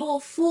table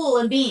full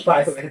of beans.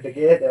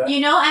 You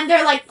know, and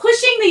they're like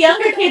pushing the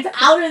younger kids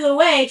out of the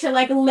way to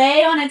like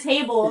lay on a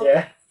table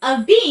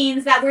of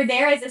beans that were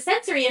there as a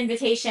sensory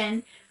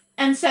invitation.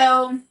 And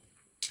so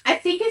I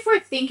think if we're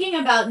thinking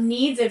about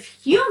needs of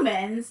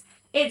humans,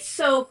 it's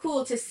so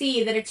cool to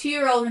see that a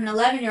 2-year-old and an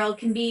 11-year-old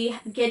can be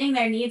getting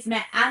their needs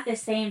met at the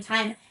same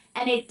time.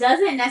 And it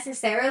doesn't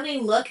necessarily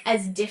look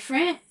as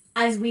different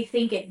as we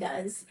think it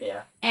does.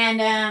 Yeah.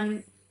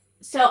 And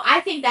so I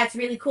think that's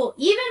really cool.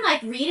 Even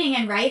like reading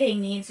and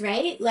writing needs,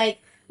 right?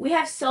 Like we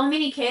have so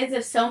many kids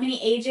of so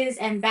many ages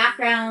and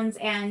backgrounds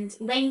and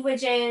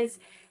languages.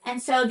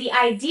 And so the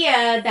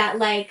idea that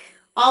like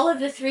all of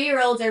the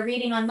 3-year-olds are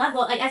reading on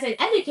level, like as an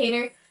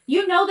educator,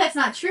 you know that's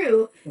not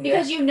true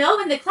because you know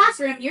in the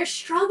classroom you're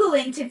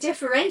struggling to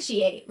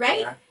differentiate,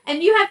 right? Yeah.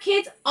 And you have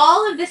kids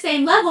all of the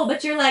same level,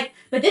 but you're like,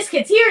 but this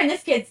kid's here and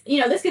this kid's, you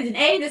know, this kid's an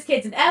A, this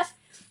kid's an F.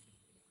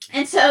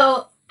 And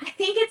so I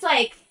think it's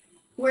like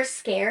we're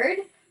scared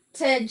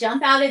to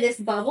jump out of this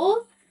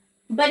bubble.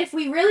 But if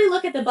we really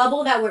look at the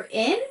bubble that we're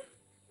in,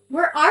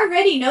 we're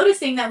already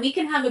noticing that we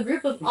can have a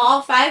group of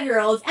all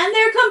 5-year-olds and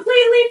they're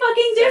completely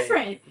fucking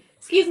different.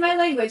 Excuse my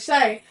language,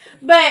 sorry.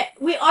 But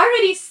we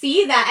already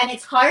see that, and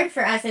it's hard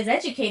for us as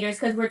educators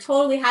because we're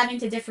totally having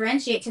to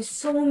differentiate to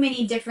so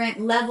many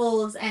different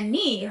levels and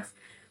needs.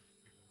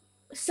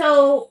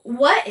 So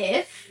what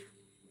if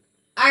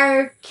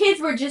our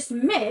kids were just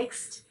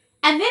mixed,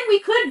 and then we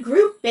could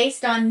group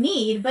based on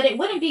need, but it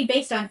wouldn't be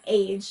based on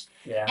age.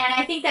 Yeah. And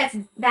I think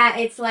that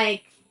it's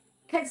like,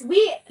 because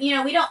we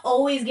don't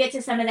always get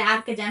to some of the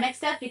academic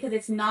stuff because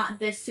it's not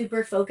the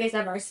super focus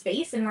of our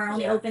space, and we're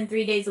only open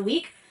 3 days a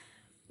week.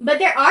 But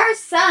there are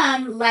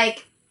some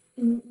like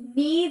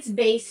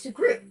needs-based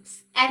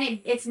groups,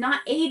 and it's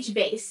not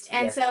age-based,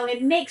 and so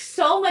it makes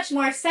so much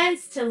more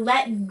sense to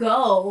let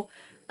go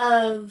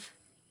of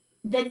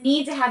the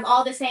need to have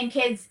all the same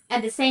kids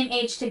at the same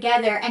age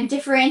together and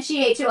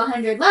differentiate to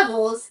 100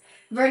 levels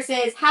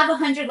versus have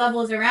 100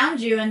 levels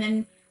around you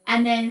and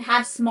then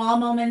have small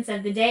moments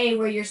of the day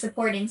where you're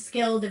supporting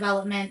skill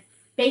development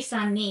based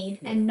on need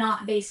and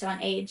not based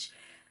on age.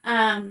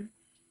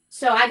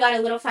 So I got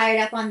a little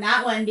fired up on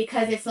that one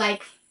because it's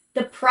like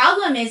the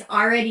problem is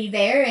already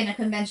there in a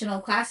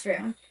conventional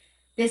classroom.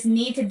 This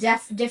need to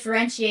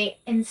differentiate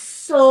in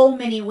so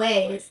many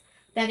ways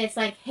that it's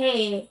like,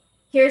 hey,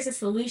 here's a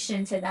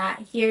solution to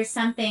that. Here's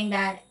something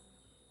that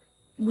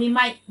we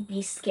might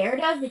be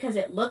scared of because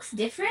it looks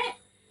different.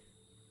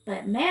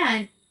 But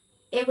man,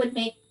 it would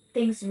make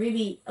things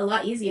really a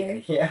lot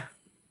easier. Yeah.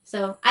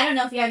 So I don't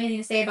know if you have anything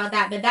to say about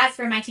that, but that's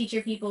for my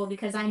teacher people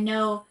because I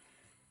know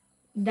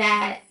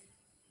that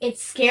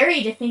it's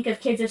scary to think of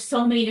kids of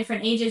so many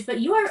different ages, but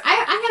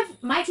I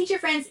have my teacher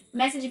friends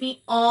message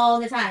me all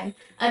the time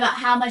about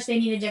how much they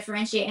need to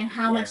differentiate and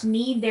how much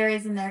need there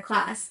is in their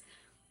class.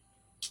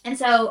 And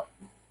so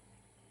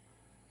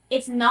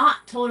it's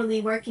not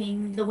totally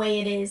working the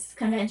way it is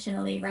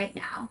conventionally right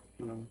now.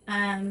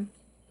 Do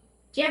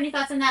you have any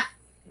thoughts on that?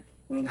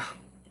 No.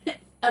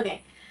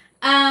 Okay.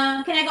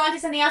 Can I go on to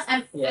something else?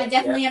 I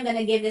definitely am going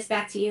to give this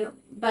back to you.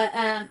 But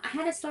I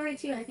had a story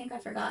too. I think I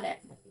forgot it.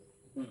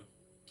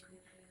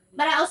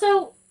 But I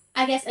also,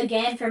 I guess,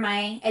 again, for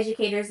my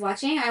educators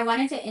watching, I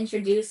wanted to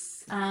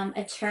introduce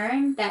a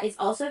term that is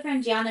also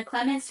from Gianna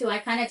Clements, who I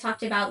kind of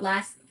talked about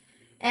last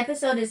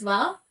episode as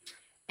well.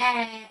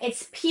 And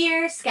it's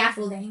peer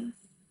scaffolding.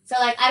 So,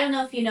 like, I don't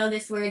know if you know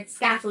this word,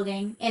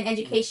 scaffolding, in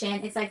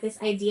education. It's like this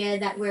idea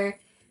that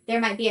there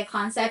might be a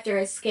concept or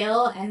a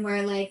skill, and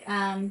we're like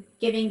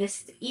giving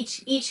this,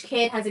 each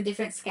kid has a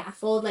different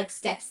scaffold, like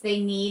steps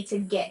they need to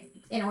get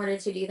in order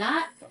to do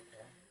that.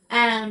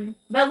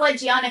 But what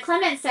Gianna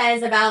Clements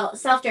says about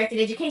self-directed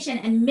education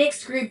and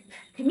mixed group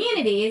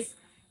communities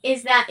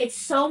is that it's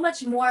so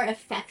much more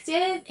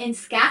effective in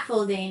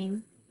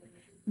scaffolding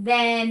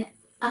than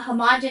a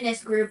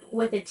homogenous group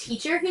with a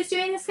teacher who's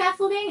doing the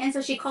scaffolding. And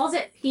so she calls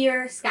it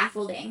peer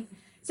scaffolding.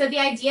 So the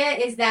idea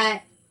is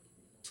that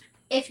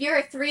if you're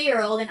a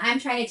 3-year-old and I'm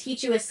trying to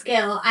teach you a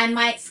skill, I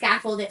might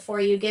scaffold it for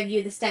you, give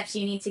you the steps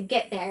you need to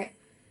get there.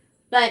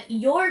 but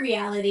your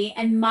reality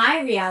and my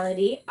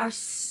reality are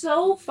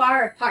so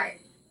far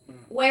apart.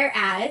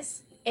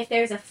 Whereas if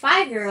there's a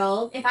 5 year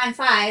old, if I'm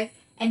 5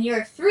 and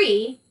you're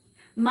 3,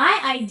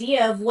 my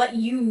idea of what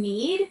you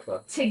need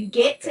to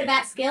get to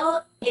that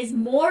skill is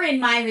more in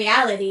my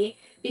reality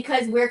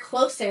because we're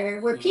closer,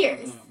 we're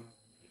peers.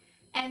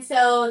 And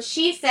so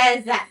she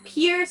says that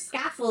peer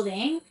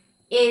scaffolding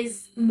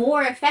is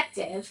more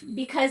effective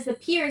because the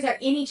peers are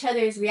in each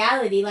other's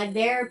reality. Like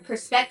their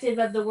perspective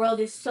of the world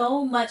is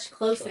so much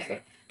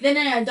closer than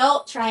an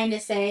adult trying to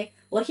say,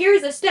 well,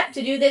 here's a step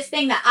to do this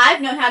thing that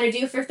I've known how to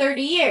do for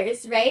 30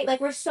 years, right? Like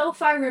we're so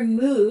far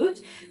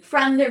removed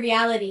from the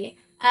reality.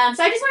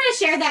 So I just wanted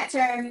to share that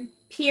term,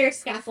 peer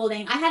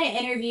scaffolding. I had an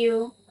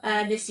interview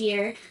this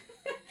year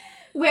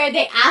where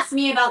they asked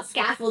me about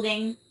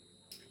scaffolding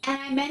and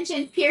I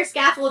mentioned peer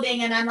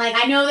scaffolding, and I'm like,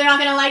 I know they're not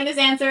gonna like this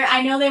answer.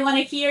 I know they want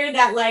to hear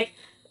that, like,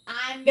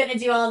 I'm gonna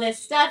do all this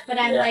stuff, but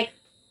I'm like,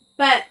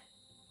 but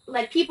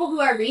like people who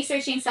are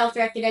researching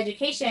self-directed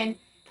education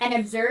and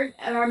observe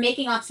or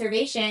making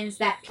observations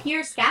that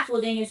peer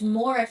scaffolding is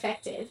more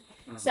effective.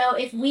 So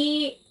if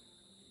we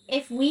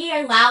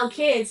allow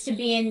kids to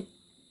be in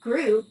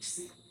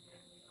groups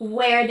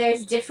where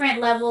there's different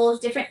levels,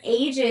 different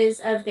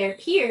ages of their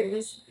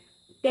peers,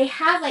 they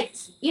have like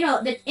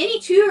any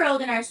 2 year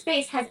old in our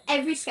space has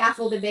every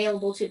scaffold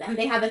available to them.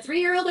 They have a 3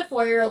 year old, a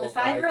 4 year old, a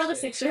 5 year old, a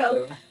 6 year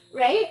old,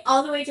 right,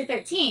 all the way to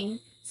 13.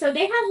 So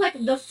they have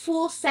like the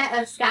full set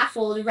of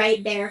scaffold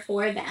right there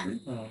for them.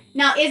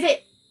 Now, is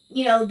it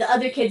the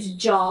other kid's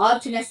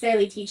job to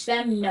necessarily teach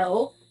them?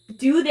 No.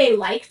 Do they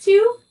like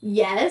to?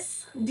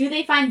 Yes. Do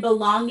they find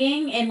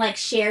belonging in like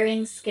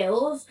sharing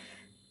skills?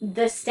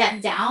 The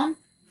step down,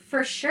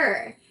 for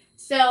sure.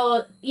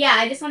 So yeah,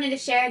 I just wanted to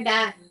share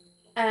that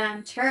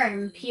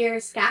term, peer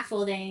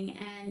scaffolding,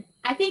 and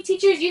I think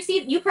teachers,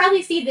 you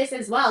probably see this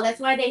as well. That's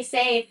why they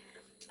say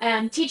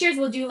teachers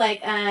will do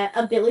like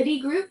ability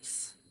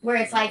groups where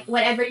it's like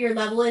whatever your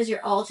level is,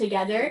 you're all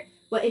together.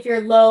 What if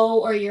you're low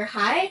or you're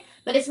high?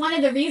 But it's one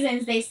of the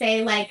reasons they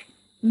say like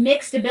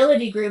mixed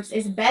ability groups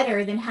is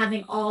better than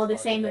having all the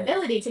same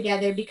ability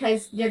together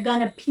because they're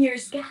gonna peer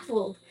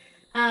scaffold.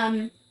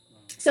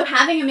 So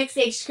having a mixed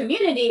age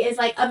community is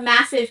like a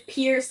massive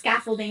peer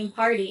scaffolding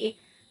party.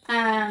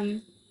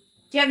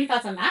 Do you have any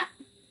thoughts on that?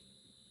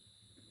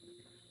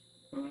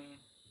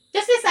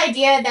 Just this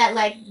idea that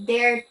like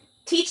they're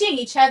teaching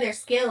each other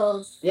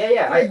skills.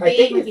 Yeah.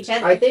 With each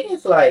other. I think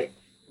it's like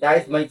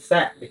that makes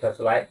sense because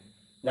like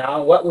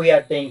now what we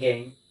are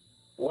thinking,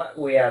 what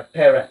we are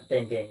parent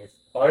thinking is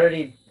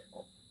already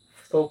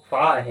so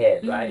far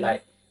ahead, right?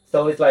 Like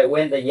so it's like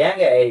when the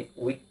younger age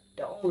we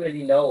don't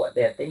really know what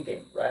they're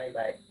thinking, right?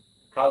 Like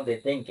how they're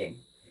thinking.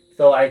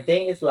 So I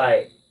think it's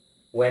like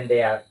when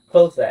they are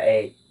closer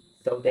age,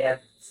 so they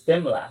have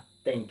similar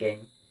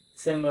thinking,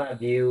 similar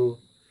view,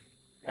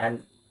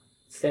 and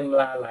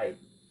similar like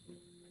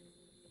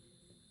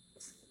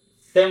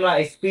similar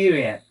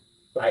experience,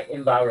 like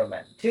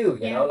environment too.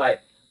 You know, like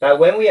but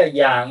when we are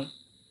young,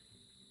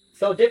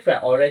 so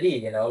different already.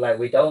 You know, like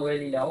we don't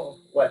really know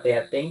what they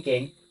are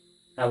thinking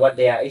and what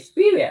they are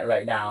experiencing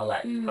right now,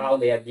 like how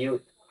they are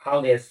viewed, how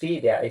they see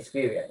their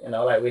experience. You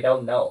know, like we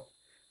don't know.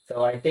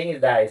 So I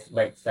think that is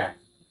makes sense.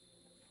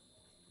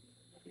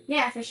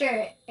 Yeah, for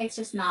sure.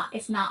 It's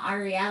not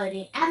our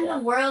reality. And the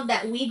world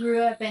that we grew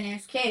up in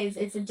as kids,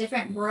 it's a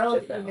different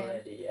world even.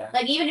 Already,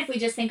 Like even if we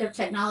just think of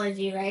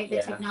technology, right?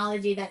 The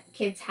technology that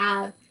kids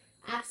have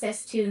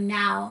access to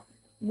now,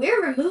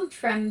 we're removed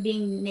from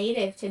being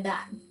native to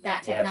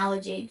that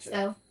technology. Sure.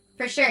 So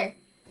for sure.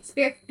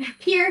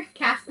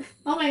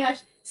 Oh my gosh.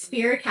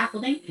 Spear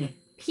scaffolding.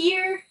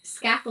 Peer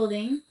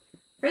scaffolding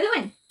for the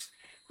win.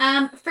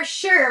 For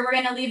sure, we're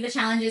gonna leave the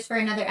challenges for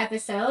another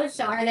episode.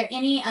 So, are there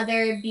any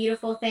other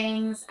beautiful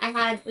things?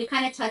 We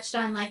kind of touched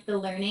on like the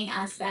learning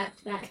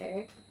aspect that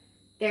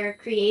they're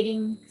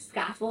creating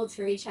scaffolds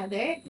for each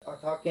other. Or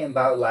talking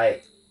about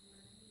like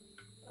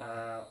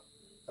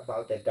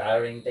about the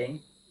gathering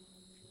thing,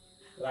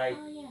 like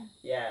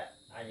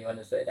you want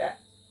to say that?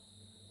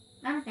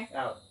 Okay.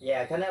 Oh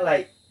yeah, kind of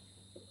like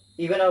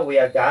even though we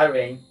are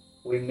gathering,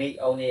 we meet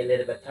only a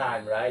little bit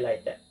time, right?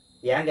 Like the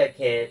younger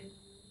kid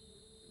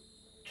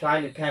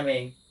trying to come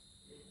in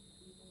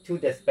to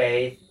the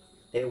space,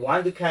 they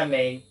want to come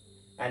in,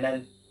 and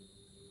then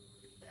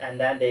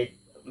they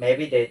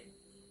maybe they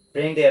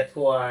bring their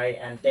toy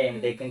and then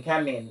they can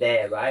come in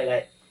there, right?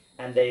 Like,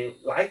 and they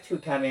like to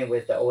come in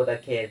with the older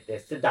kids. They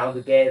sit down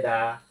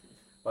together,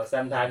 or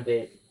sometimes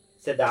they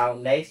sit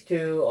down next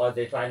to, or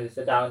they try to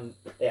sit down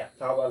at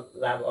top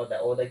level of the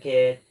older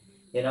kid.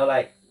 You know,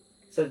 like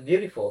so it's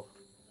beautiful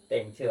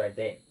thing too. I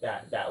think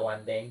that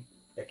one thing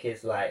the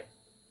kids like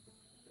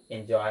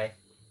enjoy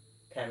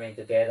coming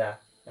together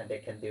and they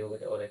can deal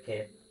with the older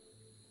kid.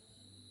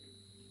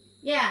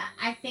 Yeah,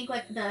 I think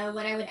what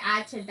I would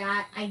add to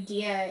that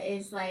idea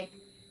is like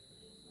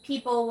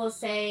people will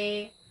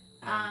say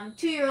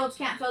 2 year olds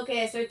can't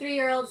focus or 3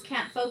 year olds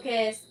can't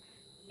focus.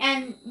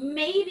 And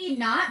maybe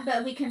not,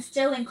 but we can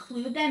still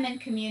include them in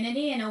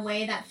community in a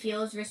way that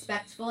feels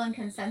respectful and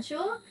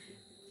consensual.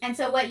 And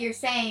so what you're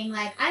saying,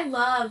 like I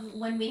love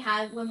when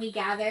we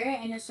gather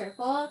in a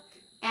circle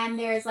and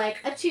there's like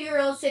a 2 year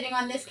old sitting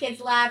on this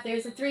kid's lap,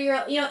 there's a 3 year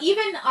old,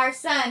 even our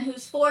son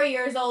who's 4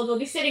 years old will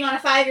be sitting on a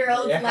 5 year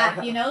old's lap,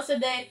 Yeah. so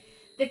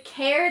the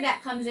care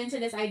that comes into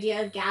this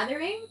idea of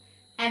gathering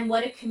and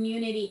what a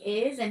community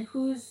is and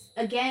who's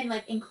again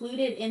like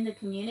included in the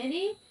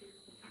community.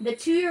 The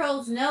 2 year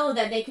olds know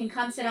that they can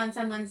come sit on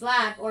someone's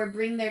lap or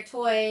bring their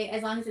toy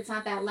as long as it's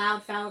not that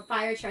loud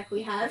fire truck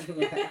we have.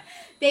 Yeah.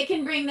 They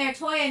can bring their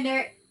toy and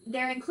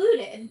they're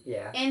included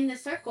Yeah. in the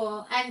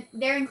circle and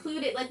they're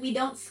included, like we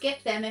don't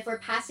skip them if we're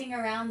passing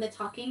around the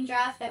talking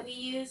draft that we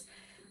use.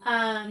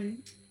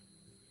 um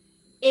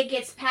it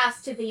gets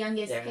passed to the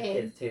youngest Young kid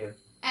kids too.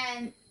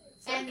 and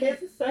Some and kids,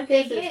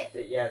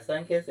 they get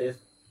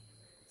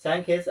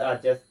some kids are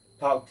just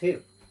talk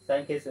too.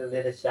 Some kids are a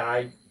little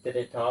shy,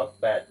 didn't talk,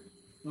 but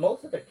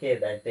most of the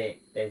kids, I think,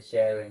 they're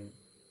sharing,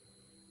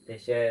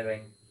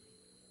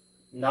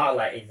 not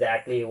like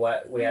exactly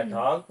what we are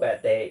talking,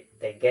 but they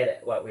get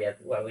it what we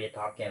are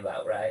talking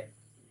about, right?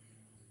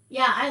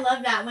 yeah, I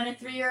love that when a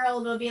 3 year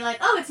old will be like,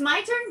 oh, it's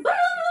my turn,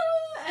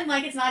 and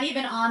like it's not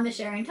even on the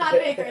sharing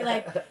topic or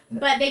like,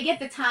 but they get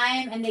the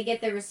time and they get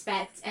the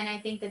respect, and I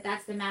think that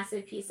that's the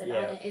massive piece about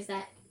Yeah. it is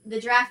that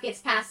the draft gets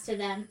passed to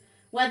them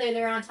whether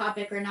they're on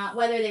topic or not,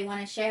 whether they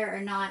want to share or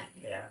not.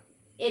 Yeah.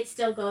 It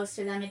still goes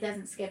to them. It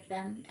doesn't skip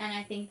them, and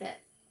I think that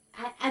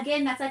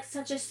again that's like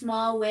such a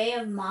small way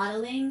of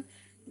modeling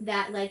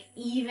that like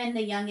even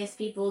the youngest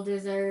people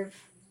deserve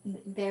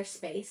their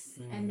space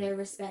and their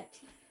respect.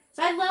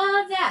 So I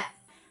love that.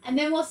 And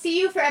then we'll see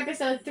you for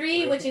episode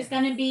 3, which is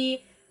going to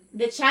be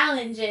the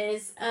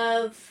challenges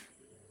of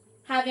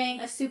having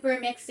a super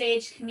mixed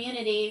age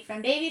community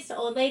from babies to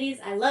old ladies.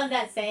 I love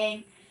that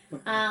saying.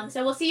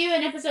 So we'll see you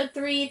in episode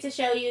 3 to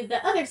show you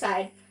the other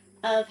side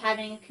of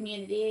having a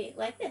community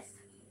like this.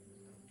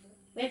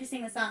 We have to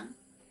sing the song.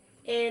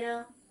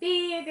 It'll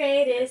be your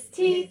greatest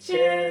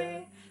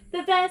teacher,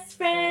 the best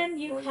friend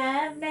you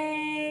have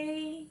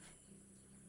made.